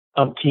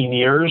umpteen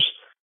years,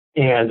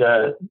 and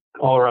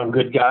all-around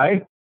good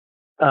guy,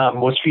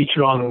 was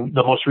featured on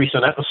the most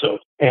recent episode.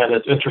 And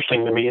it's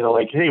interesting to me, they're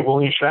like, hey,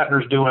 William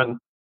Shatner's doing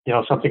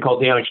something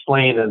called The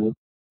Unexplained, and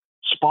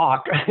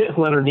Spock,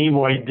 Leonard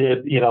Nimoy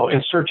did,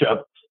 In Search Of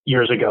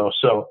years ago.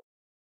 So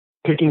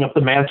picking up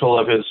the mantle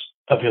of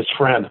his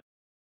friend.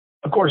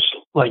 Of course,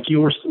 like we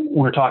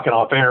were talking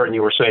off air, and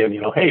you were saying,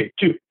 hey,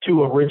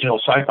 two original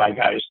sci-fi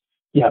guys.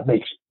 Yeah,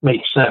 makes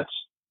sense.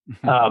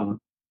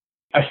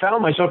 I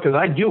found myself, because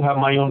I do have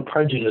my own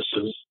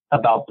prejudices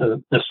about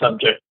the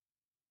subject.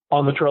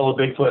 On the Trail of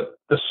Bigfoot,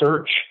 The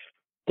Search,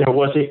 there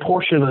was a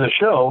portion of the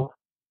show,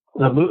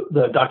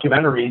 the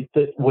documentary,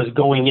 that was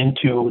going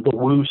into the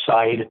woo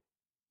side,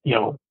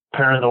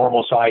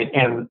 paranormal side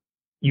and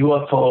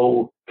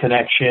UFO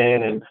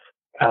connection. And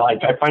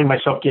I find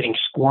myself getting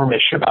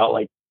squirmish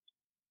about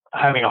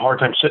having a hard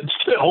time sitting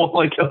still,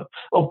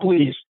 oh,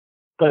 please.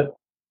 But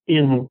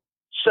in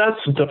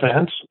Seth's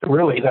defense,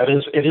 really,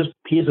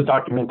 he's a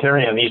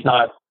documentarian.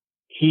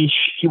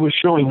 He was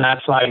showing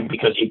that side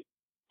because he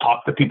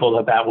talked to people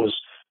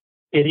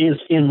it is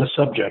in the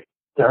subject.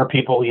 There are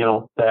people,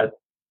 that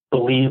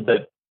believe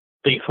that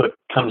Bigfoot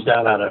comes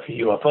down out of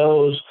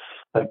UFOs,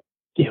 like,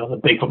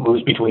 the Bigfoot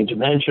moves between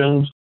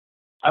dimensions.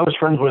 I was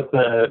friends with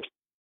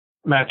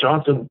Matt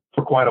Johnson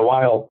for quite a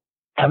while.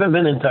 Haven't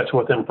been in touch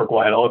with him for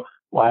quite a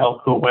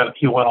while.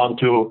 He went on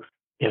to,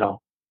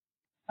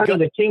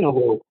 the king of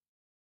Woo.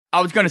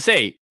 I was going to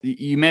say,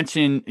 you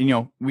mentioned,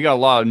 we got a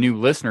lot of new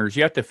listeners.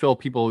 You have to fill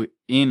people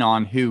in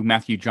on who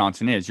Matthew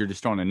Johnson is. You're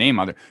just throwing a name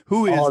out there.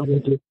 Who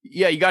is?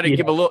 You got to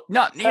give a little,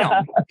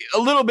 a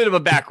little bit of a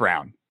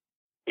background.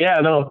 Yeah,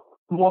 no.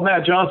 Well,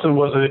 Matt Johnson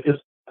was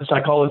a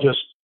psychologist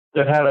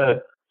that had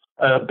a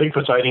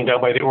Bigfoot sighting down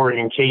by the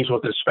Oregon Caves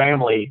with his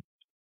family.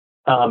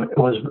 It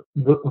was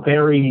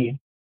very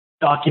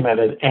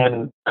documented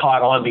and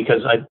caught on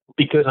because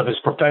of his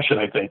profession.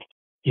 I think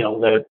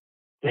that,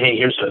 hey,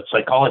 here's a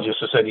psychologist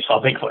who said he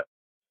saw Bigfoot.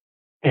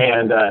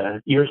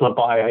 And years went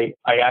by.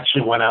 I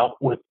actually went out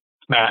with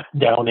Matt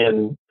down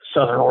in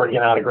Southern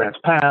Oregon out of Grants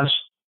Pass.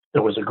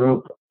 There was a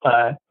group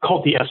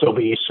called the SOB,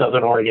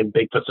 Southern Oregon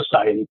Bigfoot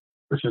Society,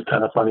 which is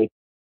kind of funny.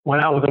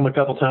 Went out with him a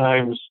couple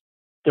times.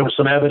 There was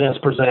some evidence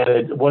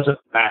presented. It wasn't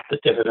Matt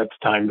that did it at the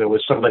time. There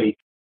was somebody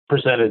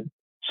presented.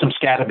 Some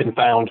scat had been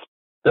found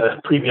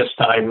the previous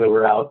time they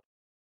were out.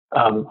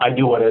 I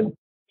knew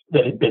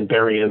that had been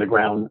buried in the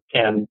ground.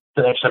 And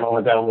the next time I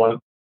went down, one of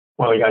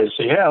the guys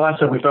said, "Yeah, last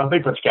time we found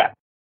Bigfoot scat."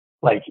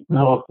 Like,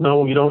 no,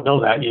 you don't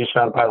know that. You just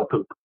found a pile of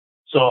poop.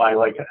 So I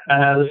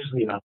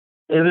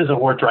it isn't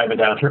worth driving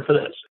down here for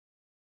this.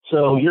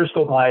 So years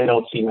go by, I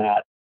don't see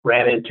Matt.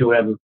 Ran into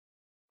him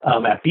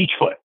at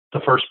Beachfoot, the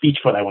first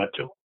Beachfoot I went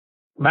to.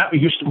 Matt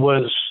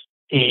was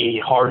a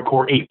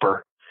hardcore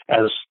aper,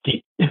 as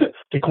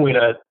to coin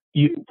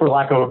for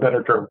lack of a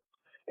better term.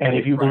 And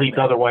if you believed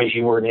otherwise,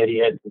 you were an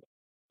idiot.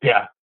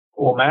 Yeah.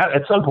 Well, Matt,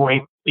 at some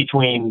point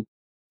between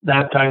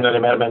that time that I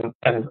met him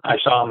and I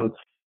saw him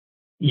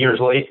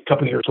a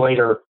couple years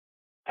later,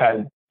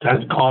 had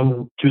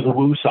gone to the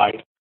Woo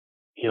side.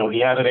 He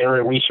had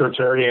an research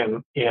area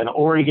in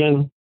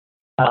Oregon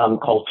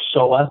called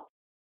SOA,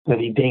 that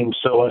he named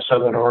SOA,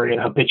 Southern Oregon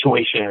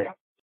Habituation Area.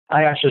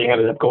 I actually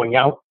ended up going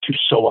out to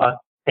SOA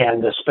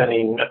and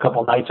spending a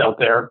couple nights out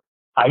there.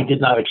 I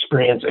did not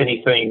experience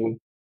anything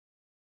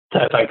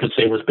that I could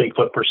say was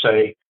Bigfoot per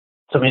se.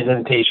 Some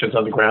indentations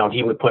on the ground.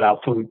 He would put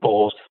out food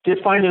bowls.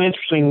 Did find an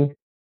interesting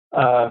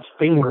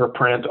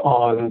fingerprint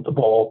on the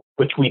bowl,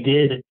 which we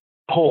did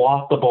pull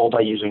off the bowl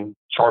by using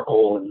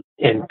charcoal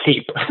and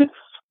tape.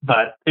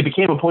 But it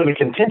became a point of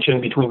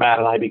contention between Matt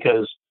and I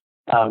because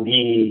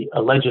he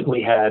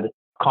allegedly had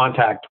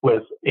contact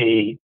with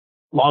a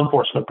law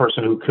enforcement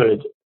person who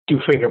could do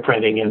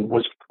fingerprinting and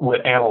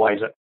would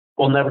analyze it.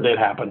 Well, never did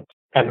happen.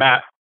 And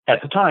Matt,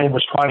 at the time,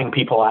 was trotting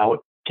people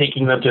out,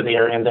 taking them to the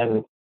area, and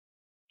then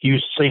he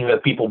was saying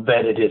that people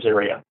vetted his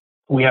area.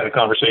 We had a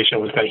conversation that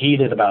was kind of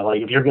heated about,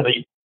 like, if you're going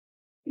to,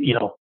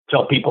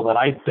 tell people that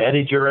I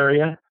vetted your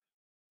area,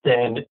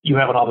 then you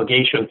have an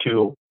obligation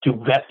to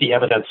vet the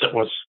evidence that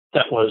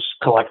was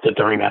collected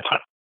during that time.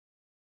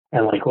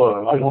 And like,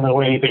 well, I don't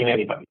know anything to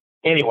anybody.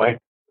 Anyway,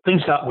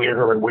 things got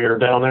weirder and weirder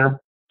down there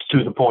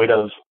to the point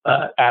of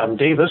Adam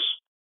Davis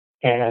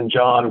and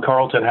John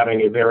Carlton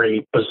having a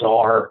very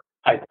bizarre,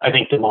 I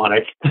think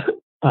demonic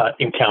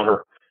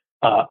encounter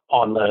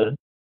on the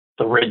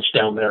ridge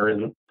down there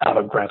out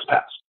of Grants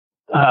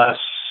Pass.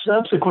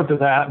 Subsequent to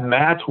that,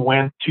 Matt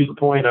went to the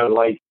point of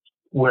like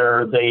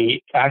where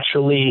they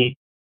actually,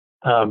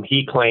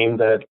 he claimed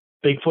that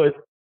Bigfoot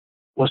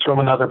was from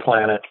another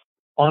planet,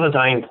 on a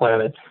dying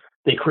planet.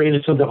 They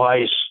created some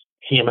device,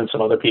 him and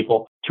some other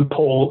people,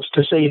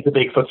 to save the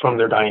Bigfoot from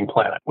their dying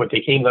planet, when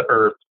they came to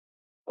Earth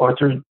or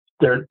to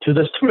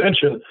this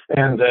dimension,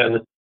 and then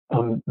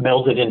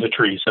melded into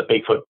trees. That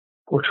Bigfoot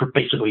were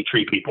basically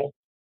tree people.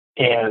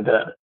 And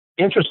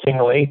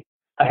interestingly,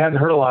 I hadn't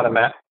heard a lot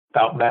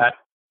about Matt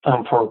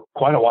for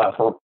quite a while,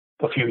 for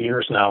a few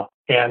years now.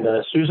 And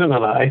Susan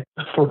and I,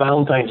 for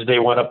Valentine's Day,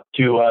 went up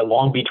to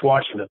Long Beach,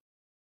 Washington.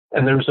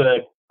 And there's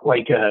a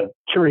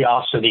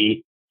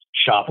curiosity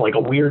shop, like a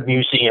weird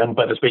museum,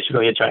 but it's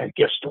basically a giant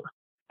gift store.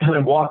 And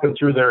I'm walking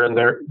through there, and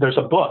there's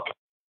a book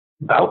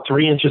about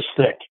 3 inches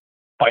thick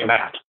by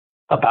Matt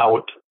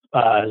about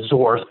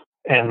Zorth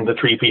and the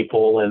tree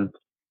people and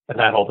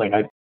that whole thing.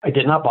 I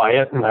did not buy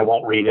it, and I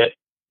won't read it.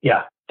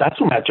 Yeah, that's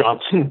Matt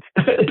Johnson.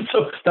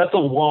 So that's a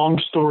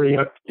long story,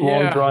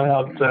 drawn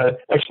out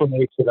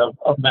explanation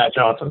of Matt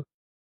Johnson.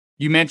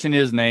 You mentioned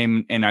his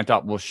name, and I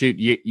thought, well, shoot,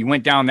 you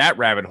went down that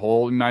rabbit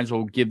hole. You might as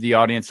well give the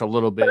audience a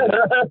little bit.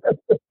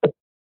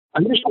 I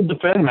just want to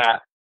defend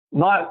Matt,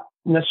 not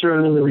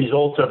necessarily the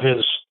results of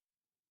his.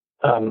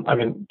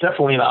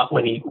 Definitely not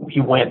when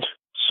he went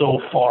so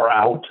far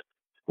out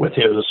with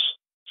his.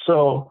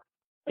 So,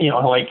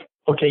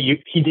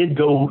 he did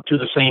go to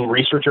the same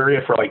research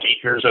area for like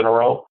 8 years in a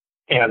row,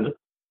 and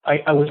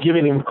I was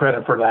giving him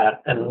credit for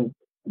that. And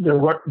there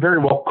very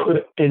well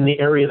could, in the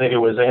area that he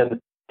was in,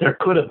 there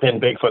could have been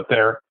Bigfoot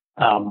there.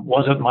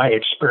 Wasn't my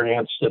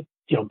experience that,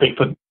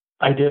 Bigfoot.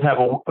 I did have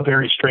a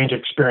very strange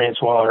experience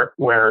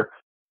where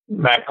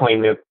Matt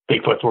claimed that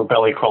Bigfoots were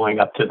belly crawling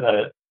up to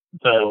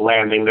the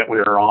landing that we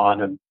were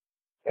on, and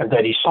and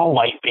that he saw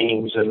light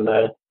beings in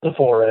the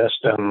forest,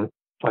 and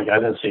like I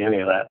didn't see any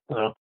of that.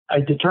 I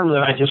determined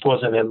that I just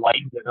wasn't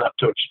enlightened enough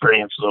to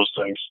experience those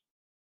things.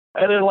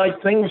 And then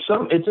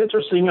it's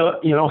interesting,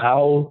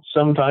 how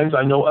sometimes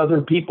I know other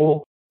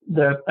people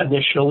that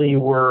initially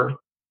were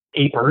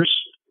apers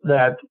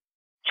that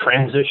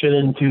transition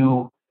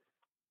into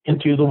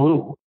the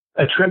woo,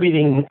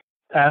 attributing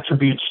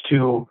attributes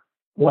to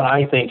what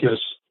I think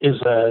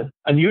is a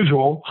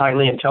unusual,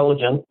 highly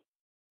intelligent,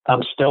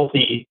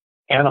 stealthy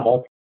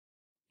animal.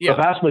 Yeah.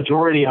 The vast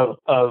majority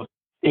of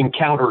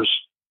encounters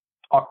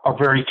are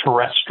very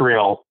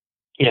terrestrial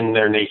in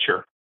their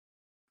nature.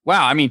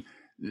 Wow. I mean,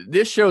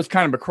 this show is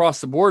kind of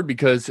across the board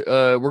because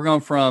we're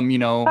going from,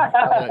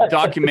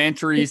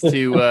 documentaries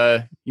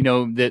to,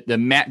 the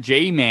Matt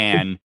J.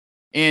 Man.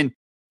 And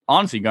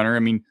honestly, Gunnar, I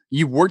mean,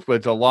 you've worked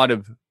with a lot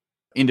of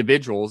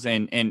individuals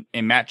and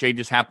Matt J.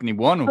 just happened to be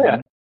one of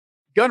them.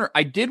 Gunnar,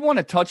 I did want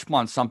to touch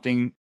upon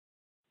something.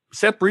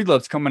 Seth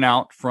Breedlove's coming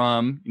out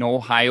from,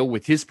 Ohio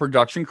with his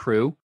production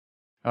crew.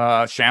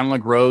 Shannon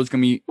LeGros is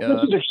going to be...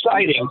 this is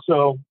exciting.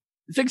 So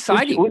it's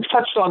exciting. We've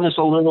touched on this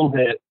a little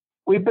bit.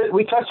 We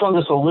touched on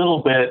this a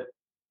little bit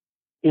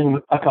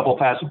in a couple of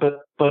passages,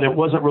 but it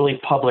wasn't really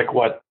public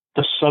what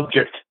the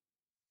subject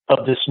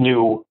of this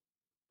new.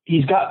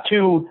 He's got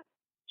two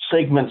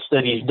segments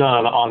that he's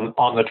done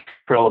on the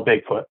Trail of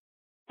Bigfoot,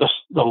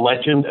 the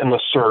legend and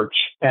the search,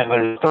 and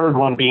there's a third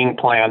one being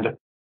planned.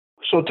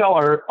 So tell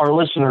our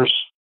listeners,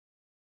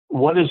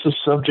 what is the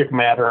subject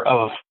matter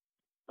of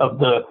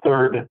the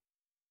third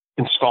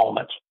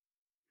installment?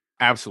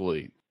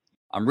 Absolutely.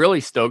 I'm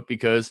really stoked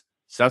because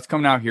Seth's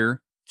coming out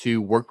here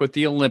to work with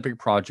the Olympic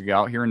Project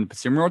out here in the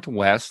Pacific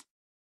Northwest.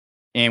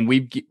 And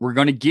we're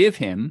going to give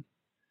him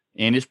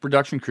and his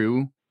production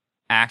crew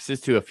access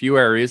to a few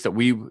areas that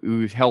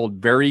we've held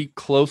very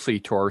closely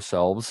to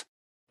ourselves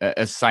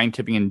as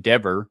scientific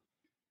endeavor.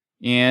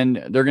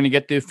 And they're going to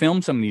get to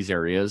film some of these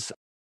areas.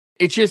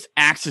 It's just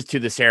access to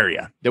this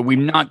area that we've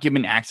not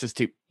given access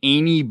to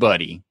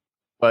anybody.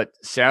 But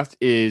Seth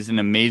is an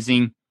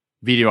amazing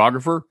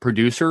videographer,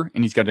 producer,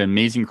 and he's got an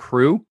amazing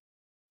crew.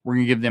 We're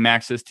going to give them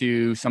access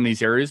to some of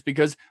these areas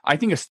because I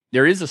think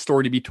there is a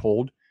story to be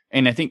told,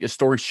 and I think the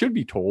story should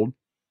be told.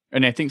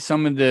 And I think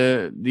some of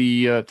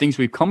the things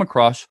we've come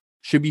across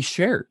should be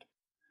shared.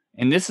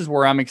 And this is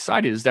where I'm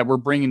excited, is that we're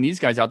bringing these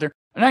guys out there.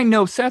 And I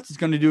know Seth is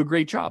going to do a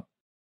great job.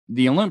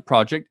 The Olymp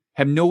Project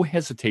have no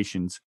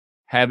hesitations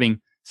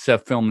having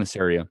Seth film this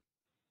area.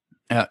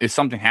 If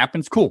something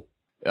happens, cool.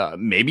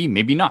 Maybe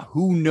not.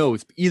 Who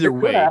knows? Either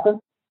way,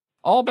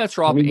 all bets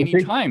are off at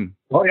any time.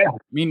 Oh, yeah. I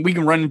mean, we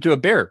can run into a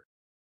bear.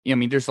 I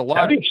mean, there's a lot.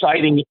 That'd be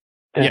exciting.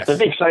 Yes. That'd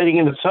be exciting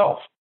in itself.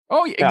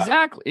 Oh,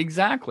 yeah.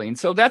 Exactly. And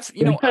so that's,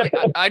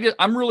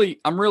 I'm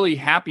really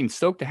happy and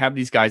stoked to have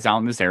these guys out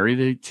in this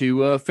area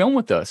to film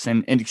with us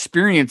and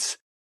experience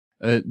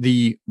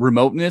the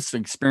remoteness,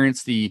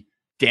 experience the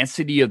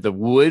density of the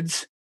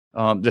woods,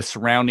 the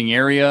surrounding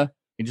area,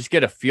 and just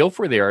get a feel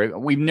for the area.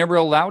 We've never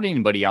allowed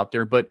anybody out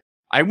there, but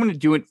I wouldn't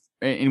do it,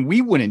 and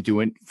we wouldn't do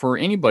it for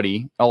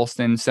anybody else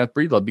than Seth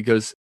Breedlove,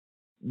 because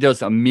he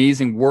does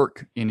amazing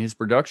work in his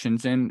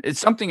productions. And it's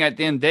something at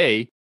the end of the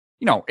day,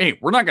 hey,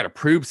 we're not going to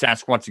prove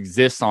Sasquatch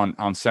exists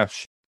on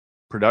Seth's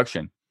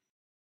production,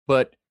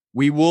 but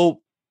we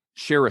will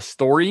share a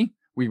story.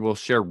 We will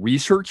share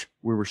research.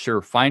 We will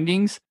share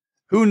findings.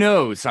 Who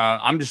knows?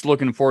 I'm just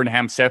looking forward to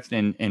having Seth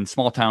and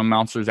Small Town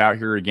Monsters out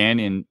here again.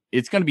 And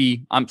it's going to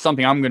be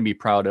something I'm going to be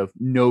proud of.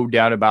 No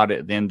doubt about it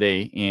at the end of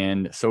the day.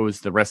 And so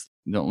is the rest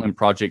of the Olymp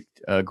Project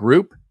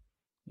group.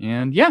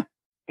 And yeah.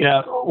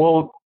 Yeah.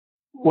 Well,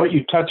 what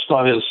you touched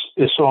on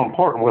is so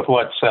important with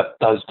what Seth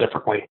does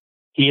differently.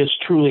 He is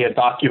truly a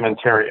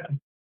documentarian.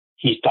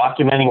 He's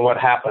documenting what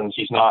happens.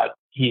 He's not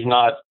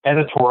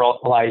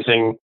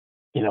editorializing,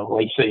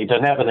 like you say, he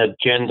doesn't have an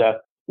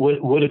agenda.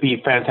 Would it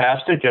be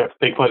fantastic if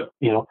Bigfoot,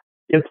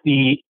 if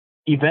the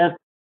event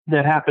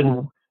that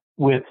happened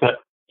with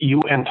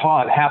you and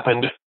Todd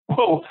happened,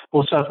 well,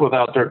 Seth was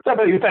out there, that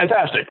would be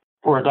fantastic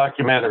for a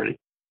documentary.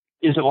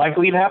 Is it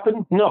likely to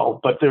happen? No,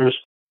 but there's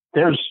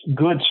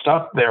good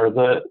stuff there.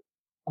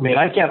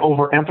 I can't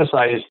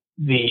overemphasize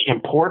the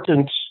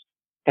importance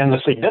and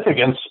the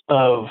significance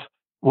of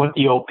what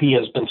the OP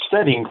has been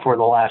studying for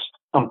the last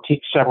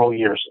several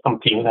years.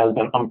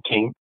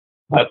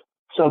 But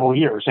several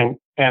years, and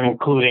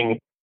including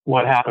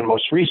what happened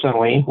most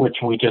recently, which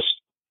we just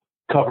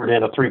covered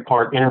in a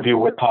 3-part interview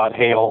with Todd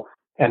Hale,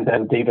 and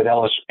then David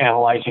Ellis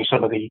analyzing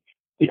some of the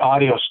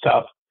audio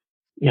stuff,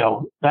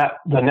 that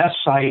the nest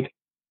site,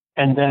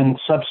 and then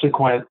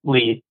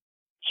subsequently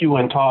Hugh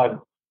and Todd,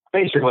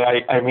 basically,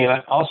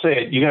 I'll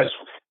say it, you guys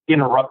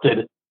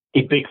interrupted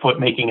a Bigfoot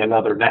making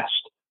another nest.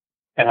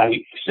 And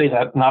I say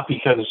that not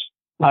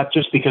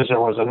just because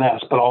there was a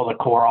nest, but all the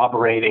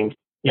corroborating,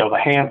 the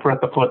handprint,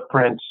 the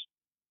footprints,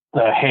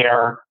 the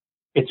hair.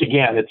 It's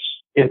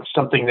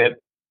something that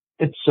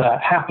it's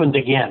happened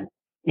again.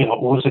 It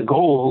was a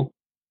goal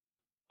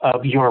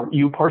of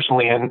you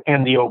personally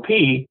and the OP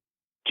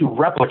to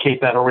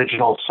replicate that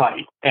original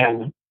site.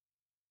 And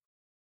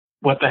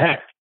what the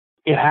heck?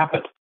 It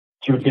happened.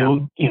 through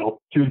due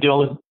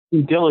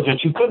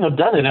diligence. You couldn't have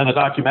done it in a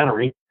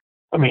documentary.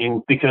 I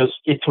mean, because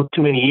it took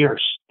too many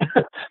years.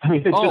 I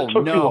mean, it just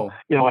took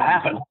what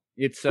happened.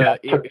 It's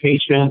took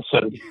patience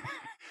and.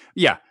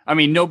 Yeah, I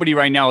mean, nobody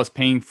right now is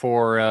paying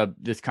for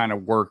this kind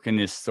of work in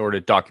this sort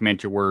of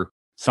documentary where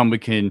somebody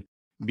can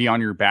be on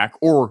your back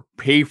or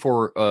pay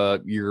for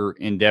your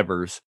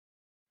endeavors.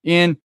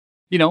 And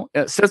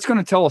Seth's going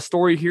to tell a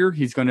story here.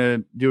 He's going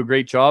to do a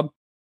great job.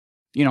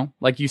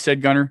 Like you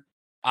said, Gunnar,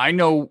 I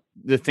know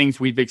the things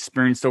we've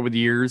experienced over the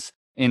years,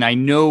 and I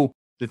know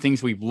the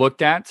things we've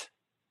looked at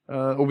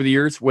over the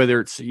years, whether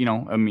it's,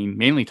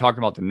 mainly talking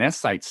about the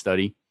nest site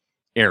study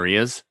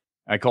areas.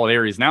 I call it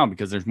areas now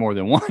because there's more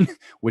than one,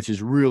 which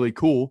is really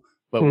cool.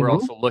 But we're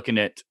also looking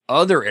at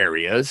other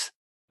areas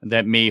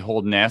that may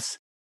hold nests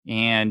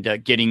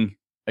and getting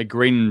a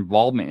great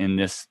involvement in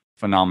this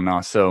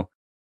phenomena. So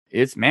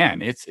it's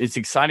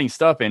exciting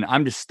stuff. And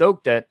I'm just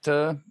stoked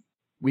that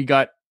we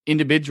got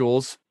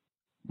individuals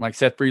like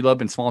Seth Breedlove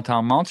and Small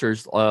Town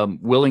Monsters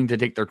willing to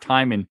take their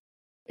time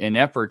and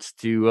efforts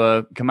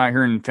to come out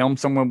here and film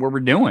somewhere where we're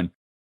doing.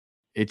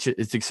 It's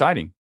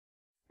exciting.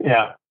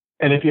 Yeah.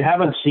 And if you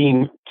haven't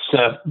seen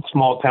Seth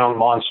Small Town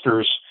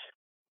Monsters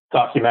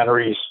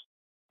documentaries,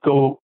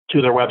 go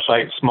to their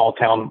website, Small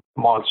Town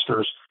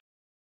Monsters.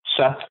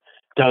 Seth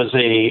does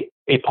a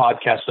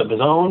podcast of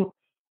his own,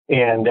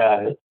 and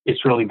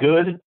it's really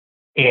good.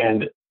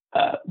 And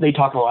they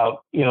talk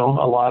about, a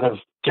lot of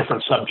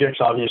different subjects.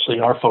 Obviously,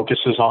 our focus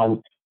is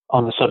on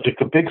the subject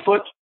of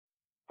Bigfoot,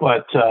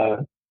 but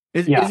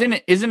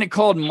isn't it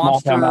called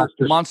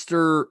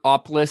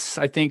Monsteropolis?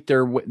 I think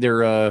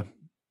they're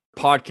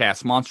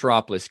podcast,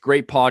 Monsteropolis,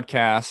 great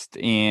podcast,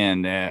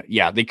 and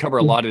they cover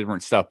a lot of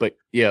different stuff. But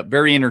yeah,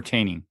 very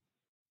entertaining.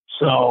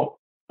 So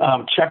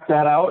check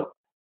that out.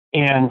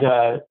 And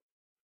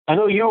I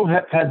know you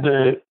had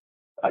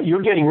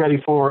you're getting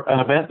ready for an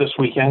event this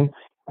weekend.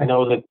 I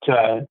know that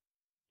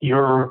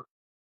you're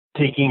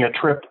taking a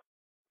trip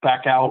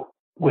back out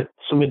with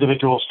some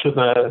individuals to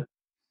the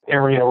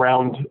area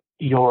around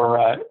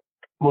your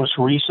most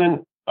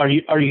recent. Are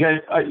you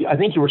guys? I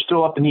think you were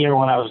still up in the air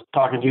when I was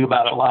talking to you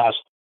about it last.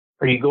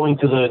 Are you going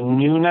to the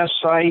new nest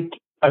site?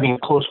 I mean,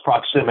 close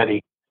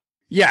proximity.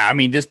 Yeah, I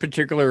mean, this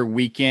particular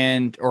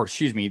weekend, or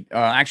excuse me,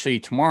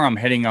 actually tomorrow I'm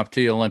heading up to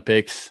the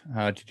Olympics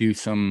to do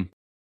some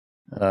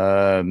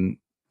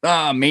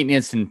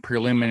maintenance and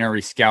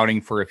preliminary scouting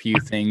for a few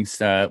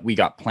things we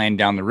got planned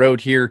down the road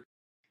here.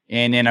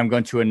 And then I'm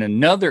going to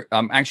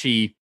I'm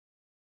actually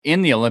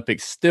in the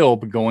Olympics still,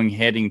 but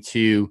heading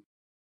to,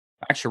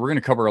 actually, we're going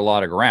to cover a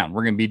lot of ground.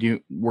 We're going to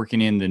be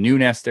working in the new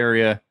nest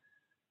area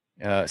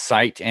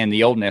site and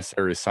the old nest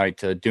area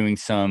site, doing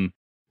some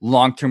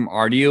long-term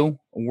audio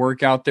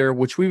work out there,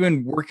 which we've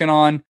been working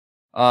on,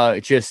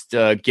 just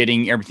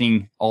getting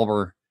everything, all of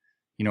our,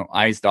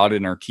 I's dotted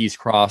and our T's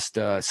crossed.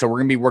 So we're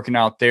going to be working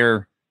out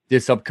there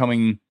this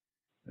upcoming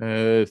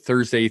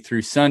Thursday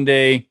through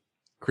Sunday.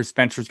 Chris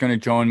Spencer's going to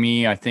join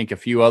me. I think a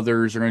few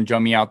others are going to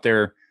join me out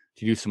there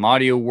to do some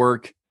audio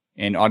work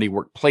and audio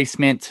work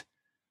placement,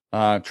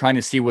 trying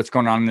to see what's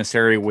going on in this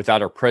area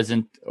without our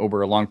presence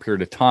over a long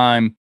period of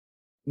time.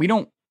 We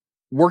don't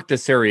work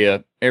this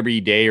area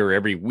every day or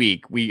every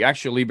week. We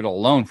actually leave it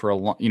alone for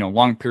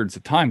long periods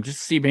of time, just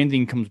to see if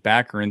anything comes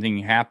back or anything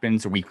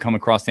happens or we come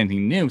across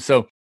anything new.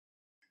 So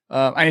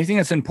I think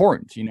that's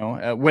important,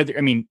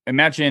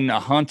 imagine a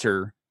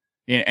hunter,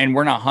 and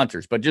we're not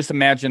hunters, but just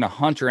imagine a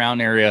hunter out in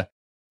an area,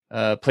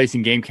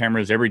 placing game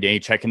cameras every day,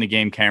 checking the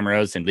game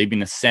cameras and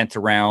leaving a scent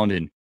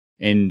around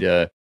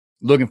and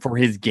looking for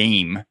his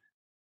game.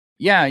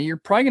 Yeah, you're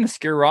probably going to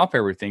scare off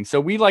everything.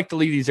 So we like to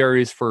leave these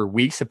areas for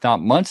weeks, if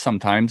not months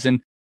sometimes.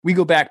 And we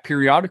go back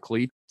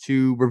periodically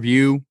to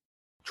review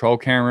trail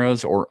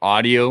cameras or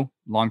audio,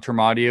 long-term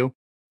audio.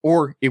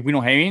 Or if we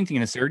don't have anything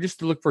in this area, just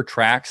to look for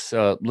tracks,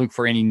 look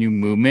for any new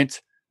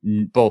movement,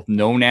 both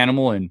known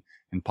animal and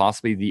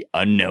possibly the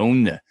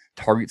unknown, the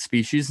target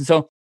species. And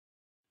so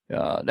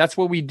that's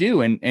what we do.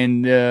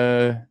 And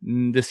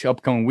this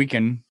upcoming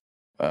weekend,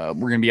 we're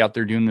going to be out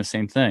there doing the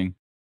same thing,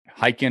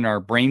 hiking our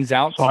brains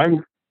out. So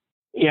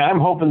I'm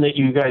hoping that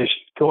you guys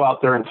go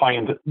out there and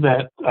find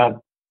that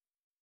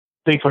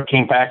Bigfoot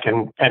came back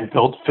and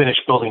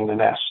finished building the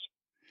nest.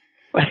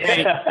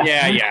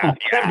 Yeah.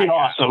 That'd be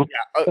awesome.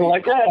 Yeah.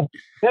 Like that.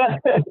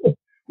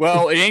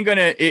 Well,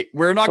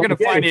 we're not going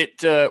to find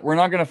it. We're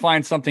not going to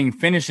find something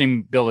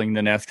finishing building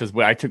the nest because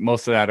I took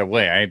most of that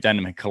away. I have done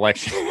in my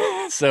collection.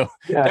 So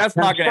that's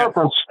not going to start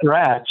from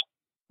scratch.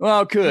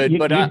 Well, it could,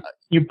 but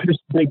you pissed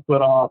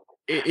Bigfoot off.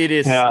 It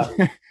is. Yeah.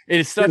 It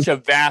is such a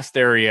vast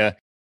area.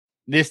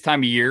 This time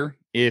of year,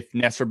 if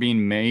nests are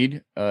being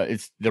made,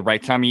 it's the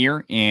right time of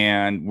year,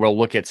 and we'll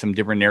look at some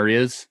different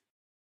areas,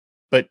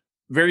 but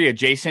very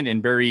adjacent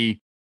and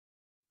very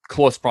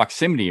close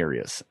proximity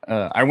areas.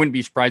 I wouldn't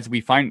be surprised if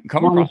we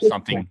come across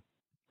something.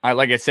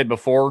 Like I said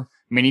before,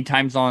 many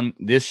times on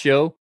this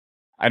show,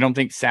 I don't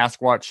think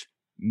Sasquatch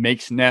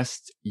makes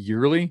nests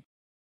yearly.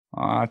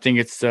 I think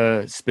it's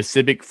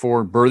specific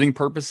for birthing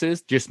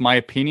purposes. Just my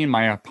opinion,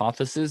 my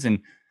hypothesis, and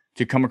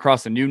to come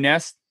across a new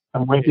nest,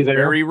 I'm with you It's there.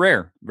 very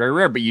rare,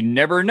 but you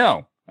never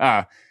know.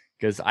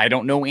 Because I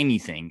don't know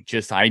anything,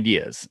 just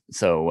ideas.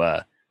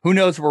 So who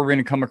knows what we're going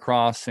to come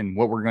across and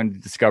what we're going to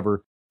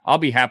discover. I'll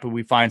be happy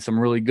we find some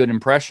really good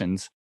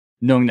impressions,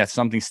 knowing that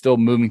something's still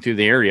moving through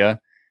the area.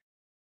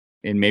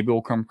 And maybe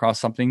we'll come across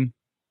something,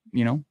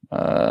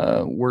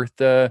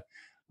 worth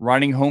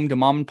riding home to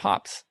mom and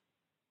pops.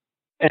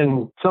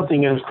 And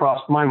something that has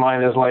crossed my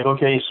mind is like,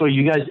 okay, so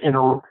you guys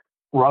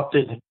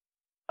interrupted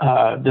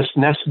this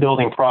nest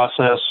building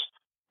process,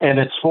 and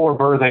it's for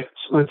birthing.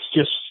 Let's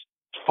just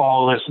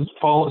follow this.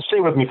 Stay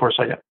with me for a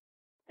second.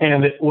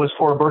 And it was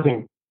for a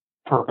birthing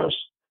purpose.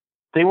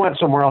 They went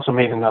somewhere else and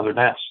made another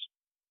nest.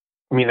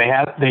 I mean,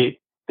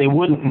 they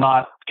wouldn't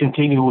not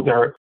continue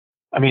their.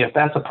 I mean, if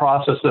that's a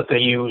process that they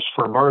use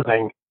for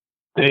birthing,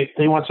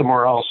 they went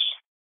somewhere else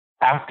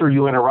after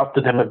you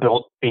interrupted them and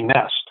built a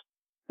nest.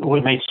 It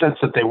would make sense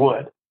that they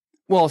would.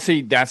 Well,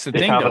 see, that's the they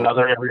thing. Found though.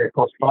 Another area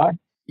close by.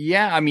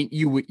 Yeah, I mean,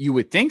 you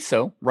would think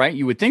so, right?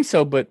 You would think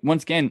so, but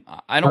once again,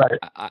 I don't.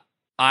 Right.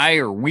 I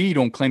or we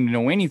don't claim to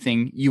know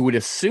anything. You would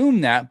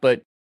assume that,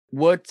 but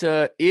what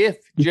if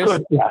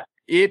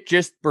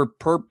just for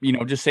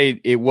just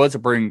say it was a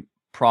birthing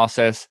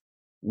process?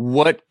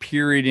 What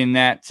period in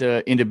that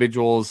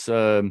individual's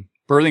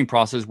birthing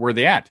process were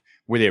they at?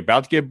 Were they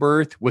about to give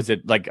birth? Was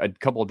it like a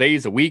couple of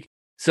days, a week?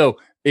 So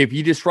if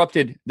you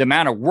disrupted the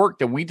amount of work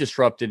that we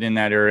disrupted in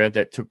that area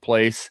that took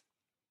place,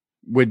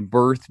 would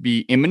birth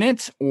be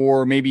imminent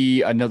or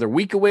maybe another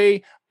week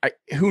away?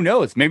 Who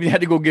knows? Maybe they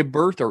had to go give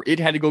birth, or it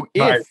had to go.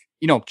 Right.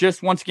 If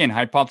just once again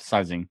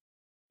hypothesizing,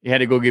 it had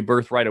to go give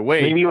birth right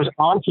away. Maybe it was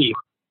auntie.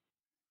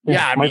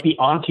 Yeah, it might be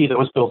auntie that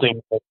was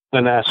building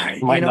the nest.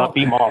 Might not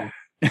be mom.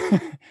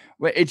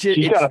 Well,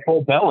 she's got a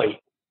full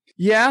belly.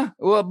 Yeah,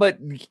 well, but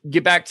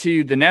get back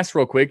to the nest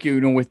real quick.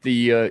 With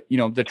the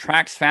the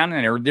tracks found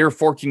in there, they're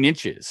 14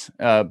 inches,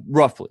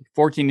 roughly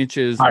 14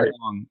 inches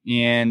long,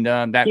 and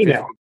that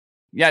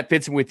it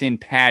fits within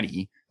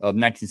Patty of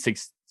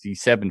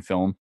 1967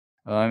 film.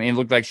 It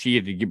looked like she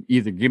had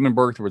either given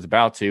birth or was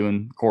about to.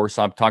 And of course,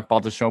 I've talked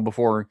about the show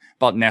before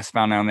about nests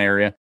found down in the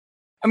area.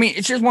 I mean,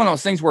 it's just one of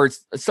those things where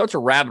it's such a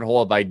rabbit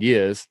hole of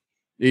ideas,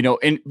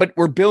 but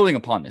we're building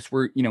upon this.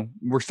 We're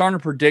starting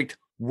to predict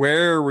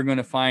where we're going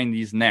to find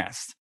these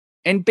nests.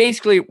 And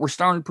basically, we're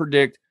starting to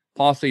predict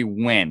possibly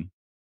when.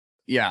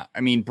 Yeah,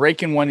 I mean,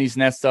 breaking one of these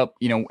nests up,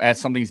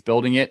 as something's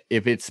building it,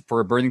 if it's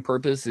for a birthing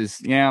purpose,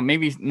 is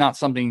maybe not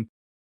something.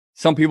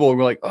 Some people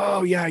were like,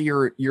 "Oh yeah,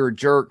 you're a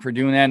jerk for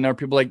doing that," and other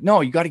people are like,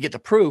 "No, you got to get the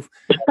proof."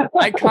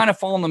 I kind of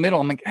fall in the middle.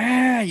 I'm like,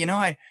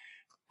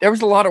 there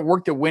was a lot of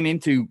work that went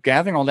into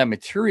gathering all that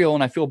material,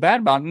 and I feel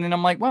bad about it. And then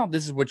I'm like, well,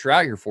 this is what you're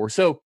out here for.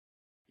 So,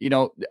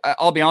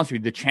 I'll be honest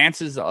with you, the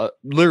chances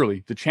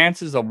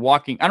of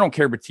walking, I don't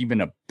care if it's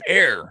even a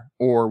bear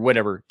or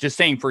whatever, just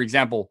saying, for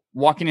example,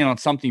 walking in on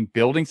something,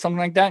 building something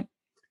like that,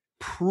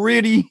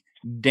 pretty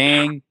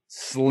dang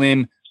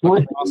slim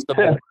across the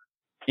board.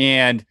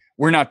 And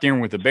we're not dealing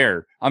with a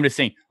bear. I'm just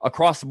saying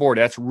across the board,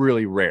 that's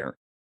really rare.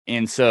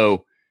 And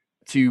so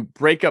to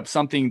break up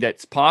something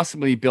that's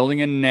possibly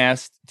building a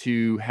nest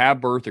to have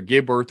birth or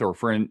give birth, or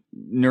for a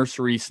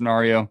nursery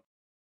scenario,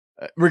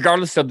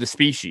 regardless of the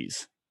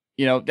species,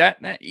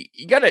 that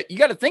you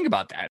gotta think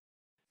about that.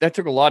 That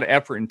took a lot of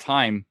effort and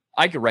time.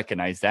 I could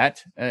recognize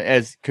that,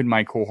 as could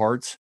my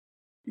cohorts.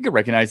 You could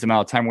recognize the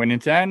amount of time went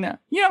into that, and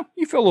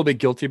you feel a little bit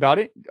guilty about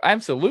it.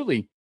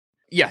 Absolutely.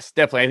 Yes,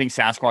 definitely. I think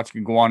Sasquatch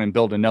can go on and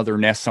build another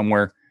nest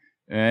somewhere.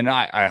 And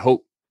I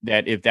hope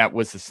that if that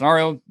was the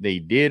scenario, they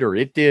did or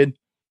it did.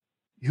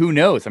 Who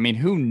knows? I mean,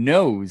 who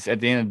knows at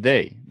the end of the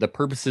day, the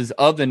purposes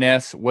of the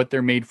nest, what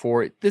they're made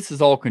for. This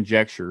is all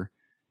conjecture,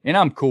 and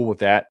I'm cool with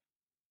that.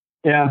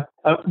 Yeah.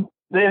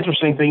 The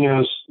interesting thing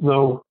is,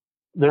 though,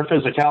 their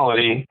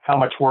physicality, how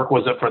much work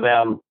was it for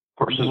them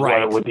versus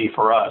what it would be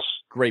for us?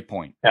 Great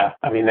point. Yeah.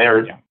 I mean,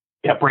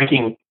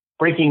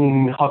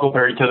 breaking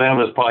Huckleberry to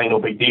them is probably no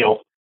big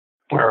deal.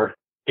 Where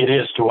it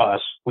is to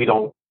us, we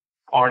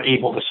aren't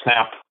able to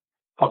snap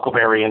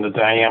Huckleberry in the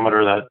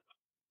diameter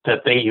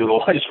that they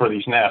utilize for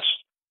these nests.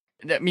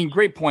 I mean,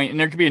 great point. And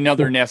there could be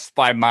another nest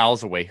 5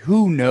 miles away.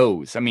 Who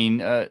knows? I mean,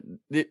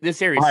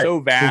 this area is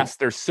so vast.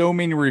 There's so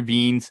many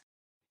ravines.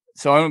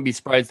 So I wouldn't be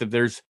surprised if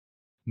there's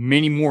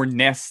many more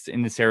nests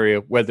in this area,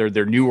 whether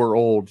they're new or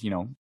old,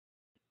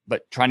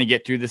 but trying to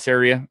get through this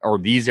area or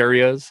these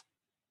areas,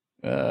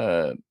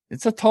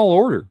 it's a tall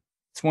order.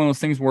 It's one of those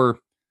things where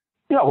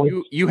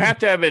you have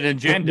to have an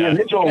agenda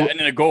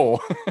and a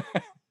goal.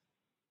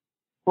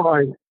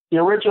 Right. The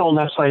original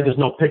nest site is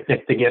no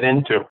picnic to get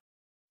into.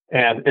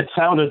 And it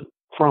sounded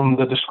from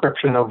the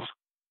description of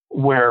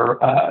where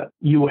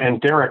you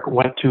and Derek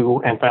went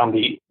to and found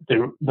the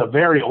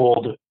very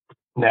old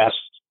nest,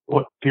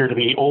 what appeared to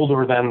be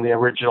older than the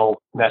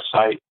original nest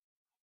site,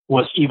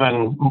 was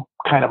even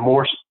kind of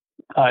more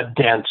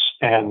dense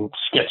and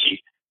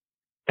sketchy.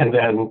 And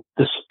then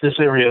this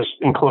area is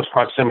in close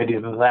proximity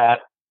to that.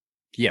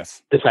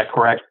 Yes. Is that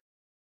correct?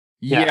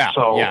 Yeah.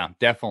 So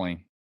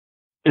definitely.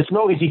 It's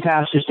no easy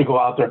task just to go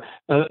out there.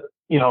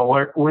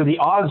 Where the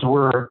odds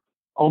were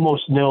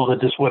almost nil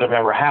that this would have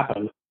ever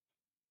happened.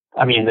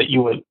 I mean,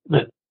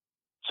 that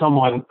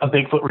someone, a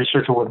Bigfoot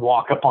researcher, would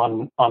walk up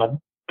on a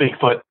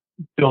Bigfoot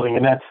building,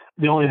 and that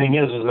the only thing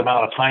is the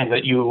amount of time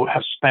that you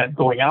have spent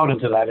going out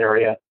into that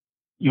area,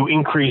 you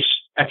increase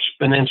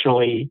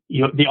exponentially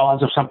the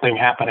odds of something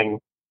happening,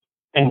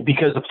 and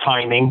because of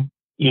timing,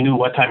 you knew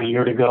what time of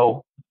year to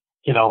go,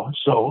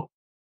 so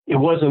it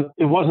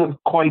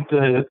wasn't quite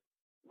the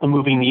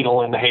moving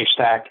needle in the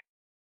haystack.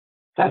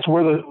 That's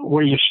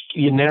where you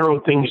narrow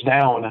things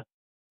down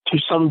to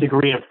some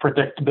degree of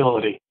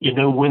predictability. You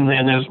know when the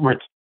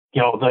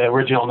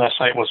original nest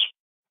site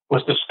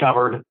was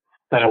discovered,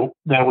 that it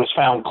was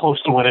found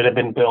close to when it had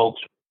been built,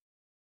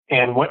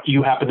 and what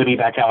you happened to be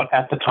back out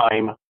at the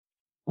time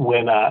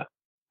when,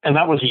 and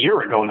that was a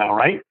year ago now,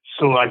 right?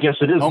 So I guess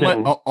it is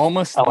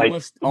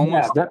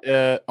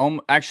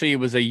actually, it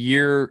was a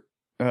year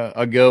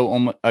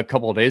ago, a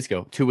couple of days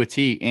ago, to a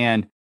T.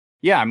 And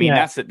yeah, I mean,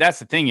 that's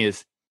the thing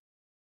is,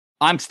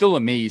 I'm still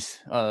amazed.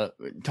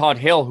 Todd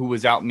Hale, who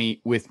was out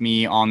with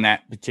me on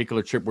that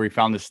particular trip where he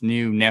found this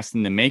new nest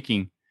in the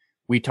making,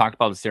 we talked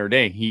about this the other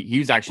day. He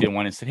was actually the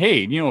one that said,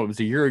 "Hey, it was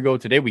a year ago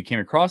today we came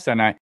across that,"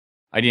 and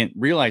I didn't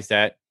realize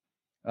that.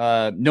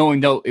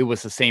 Knowing though it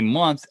was the same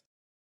month,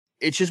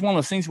 it's just one of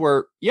those things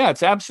where, yeah,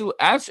 it's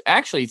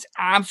it's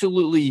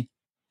absolutely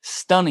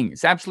stunning.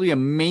 It's absolutely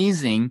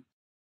amazing.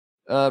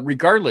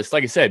 Regardless,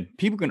 like I said,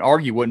 people can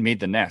argue what made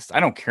the nest. I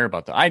don't care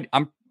about that.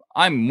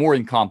 I'm more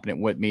than confident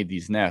what made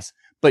these nests,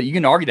 but you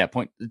can argue that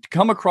point. To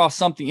come across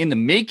something in the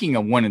making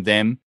of one of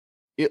them,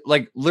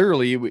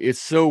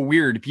 it's so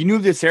weird. If you knew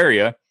this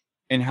area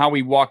and how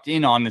we walked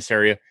in on this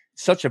area,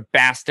 such a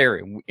vast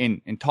area,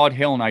 and Todd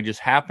Hale and I just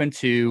happened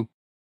to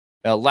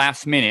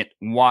last minute,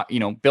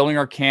 building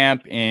our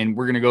camp, and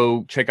we're gonna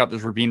go check out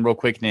this ravine real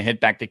quick and then head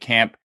back to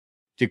camp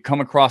to come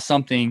across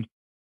something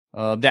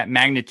of that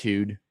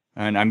magnitude.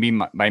 And I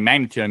mean, by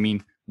magnitude, I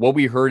mean what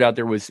we heard out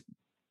there was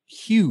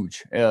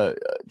huge,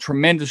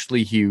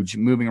 tremendously huge,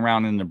 moving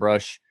around in the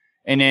brush,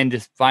 and then to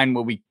find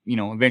what we,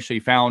 eventually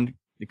found,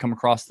 to come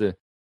across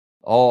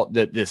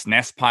this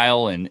nest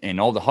pile and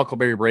all the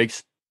huckleberry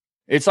breaks.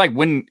 It's like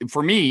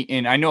for me,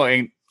 and I know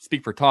I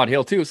speak for Todd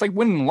Hale too, it's like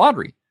winning the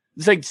lottery.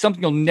 It's like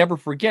something you'll never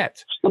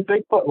forget. It's the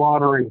Bigfoot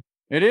lottery.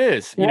 It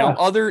is,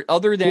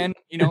 other than,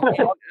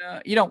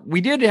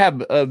 we did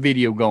have a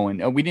video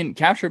going. We didn't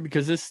capture it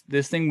because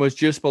this thing was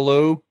just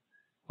below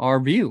our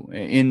view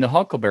in the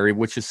huckleberry,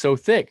 which is so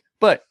thick.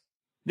 But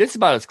this is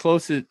about as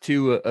close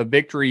to a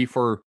victory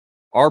for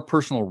our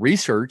personal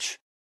research,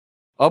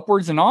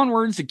 upwards and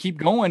onwards, to keep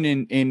going.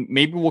 And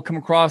maybe we'll come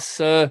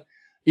across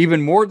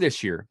even more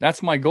this year.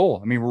 That's my goal.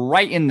 I mean, we're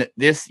right in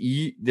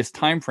this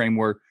time frame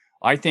where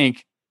I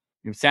think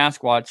if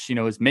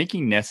Sasquatch, is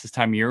making nests this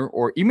time of year,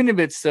 or even if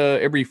it's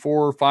every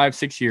 4, 5,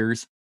 6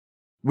 years,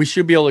 we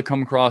should be able to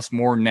come across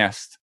more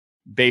nests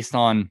based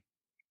on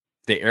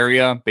the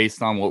area,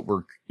 based on what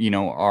we're,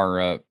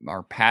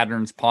 our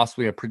patterns,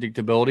 possibly a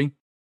predictability.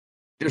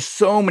 There's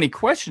so many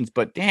questions,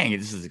 but dang,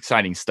 this is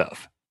exciting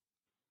stuff.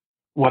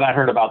 When I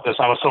heard about this,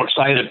 I was so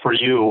excited for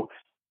you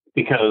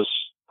because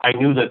I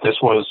knew that this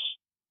was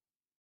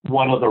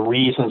one of the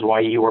reasons why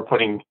you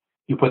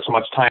put so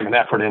much time and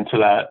effort into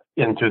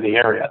the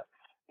area,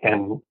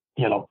 and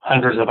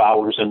hundreds of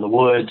hours in the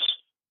woods,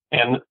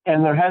 and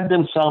there had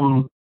been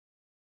some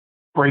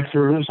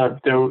breakthroughs.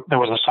 There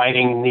was a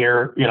sighting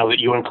near, that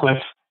you and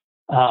Cliff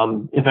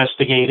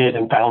investigated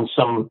and found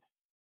some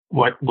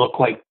what looked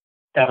like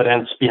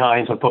evidence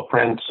behind some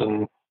footprints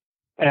and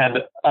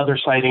other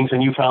sightings,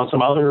 and you found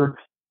some other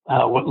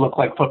what looked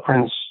like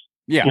footprints.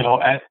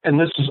 Yeah. And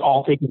this is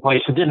all taking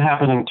place. It didn't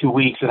happen in 2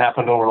 weeks. It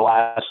happened over the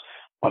last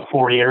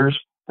 4 years.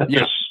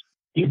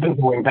 You've been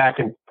going back,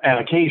 and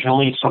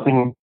occasionally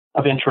something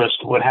of interest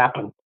would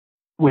happen,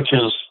 which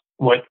is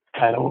what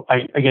kind of,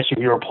 I guess, if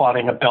you were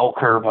plotting a bell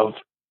curve of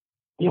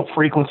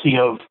frequency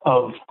of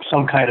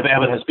some kind of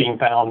evidence being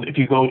found. If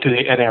you go to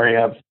an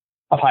area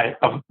that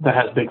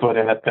has Bigfoot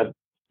in it, that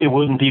it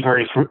wouldn't be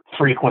very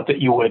frequent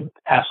that you would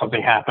have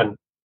something happen.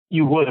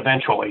 You would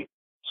eventually.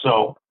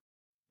 So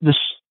this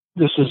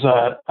is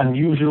a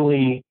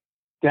unusually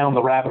down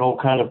the rabbit hole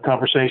kind of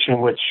conversation,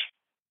 which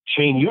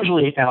Shane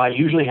usually and I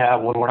usually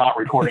have when we're not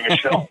recording a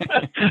show.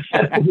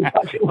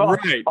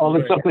 Right. All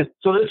this stuff.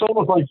 So it's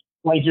almost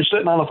like you're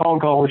sitting on a phone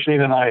call with Shane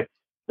and I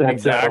that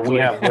exactly. We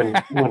have when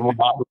we're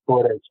not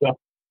recording. So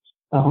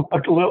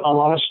a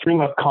lot of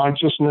stream of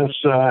consciousness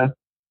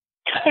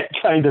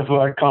kind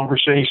of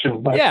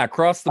conversation. But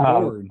across the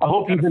board. I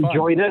hope you've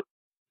enjoyed it.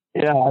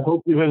 Yeah, I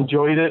hope you've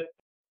enjoyed it.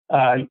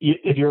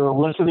 If you're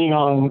listening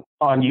on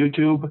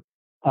YouTube,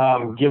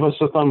 give us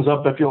a thumbs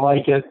up if you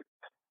like it.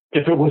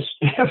 If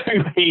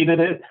you hated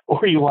it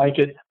or you like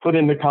it, put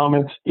in the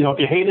comments. If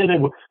you hated it,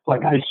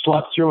 like I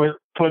slept through it,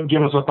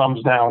 give us a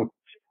thumbs down.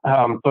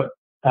 But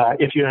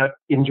if you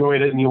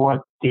enjoyed it and you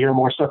want to hear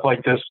more stuff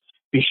like this,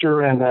 be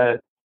sure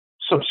and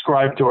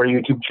subscribe to our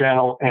YouTube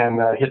channel and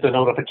hit the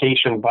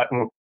notification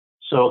button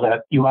so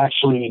that you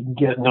actually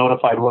get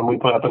notified when we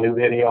put up a new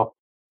video.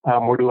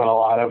 We're doing a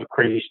lot of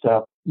crazy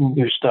stuff,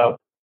 new stuff,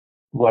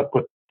 what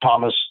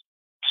Thomas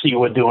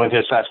Seawood doing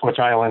his Sasquatch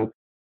Island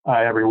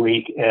every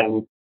week,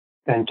 and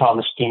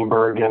Thomas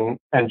Steenberg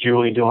and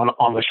Julie doing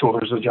On the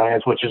Shoulders of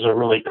Giants, which is a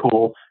really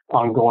cool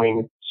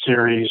ongoing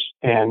series.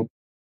 And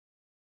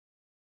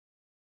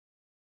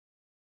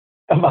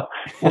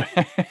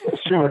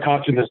stream of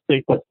consciousness,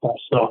 Bigfoot stuff.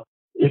 So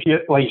if you,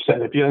 like you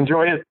said, if you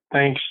enjoy it,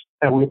 thanks.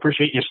 And we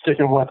appreciate you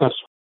sticking with us.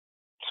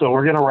 So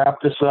we're going to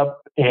wrap this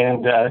up.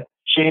 And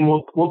Shane,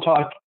 we'll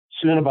talk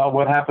soon about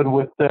what happened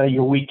with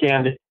your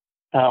weekend.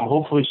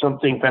 Hopefully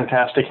something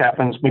fantastic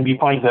happens. Maybe you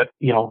find that,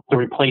 the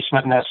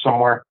replacement nest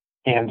somewhere,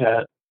 and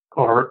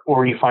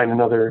or you find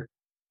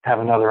have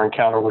another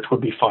encounter, which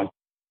would be fun.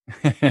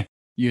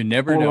 You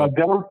never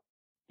know.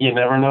 You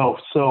never know.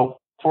 So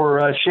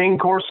for Shane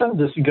Corson,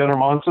 this is Gunnar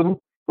Monson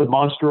with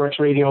Monster X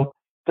Radio.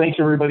 Thanks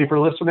everybody for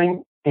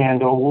listening, and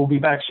we'll be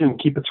back soon.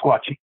 Keep it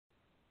squatchy.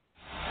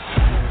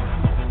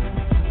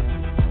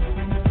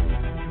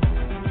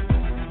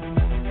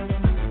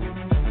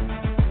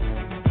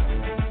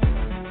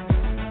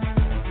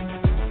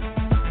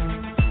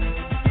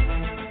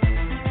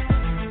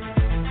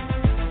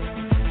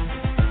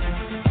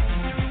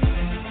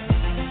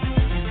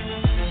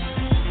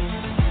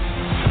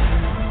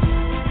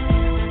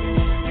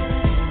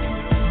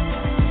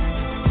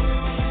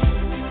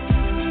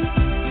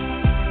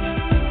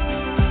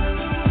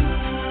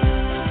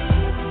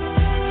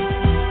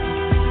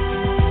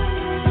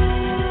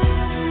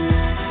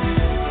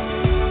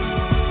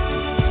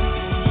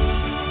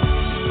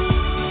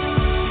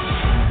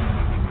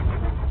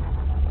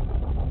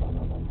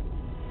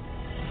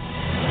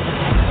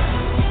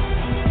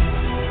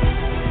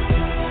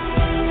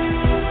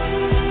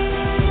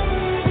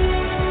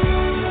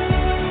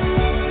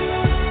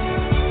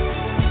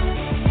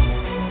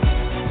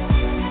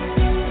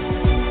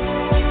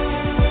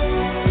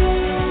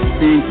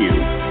 Thank you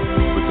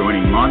for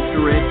joining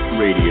Monster X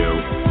Radio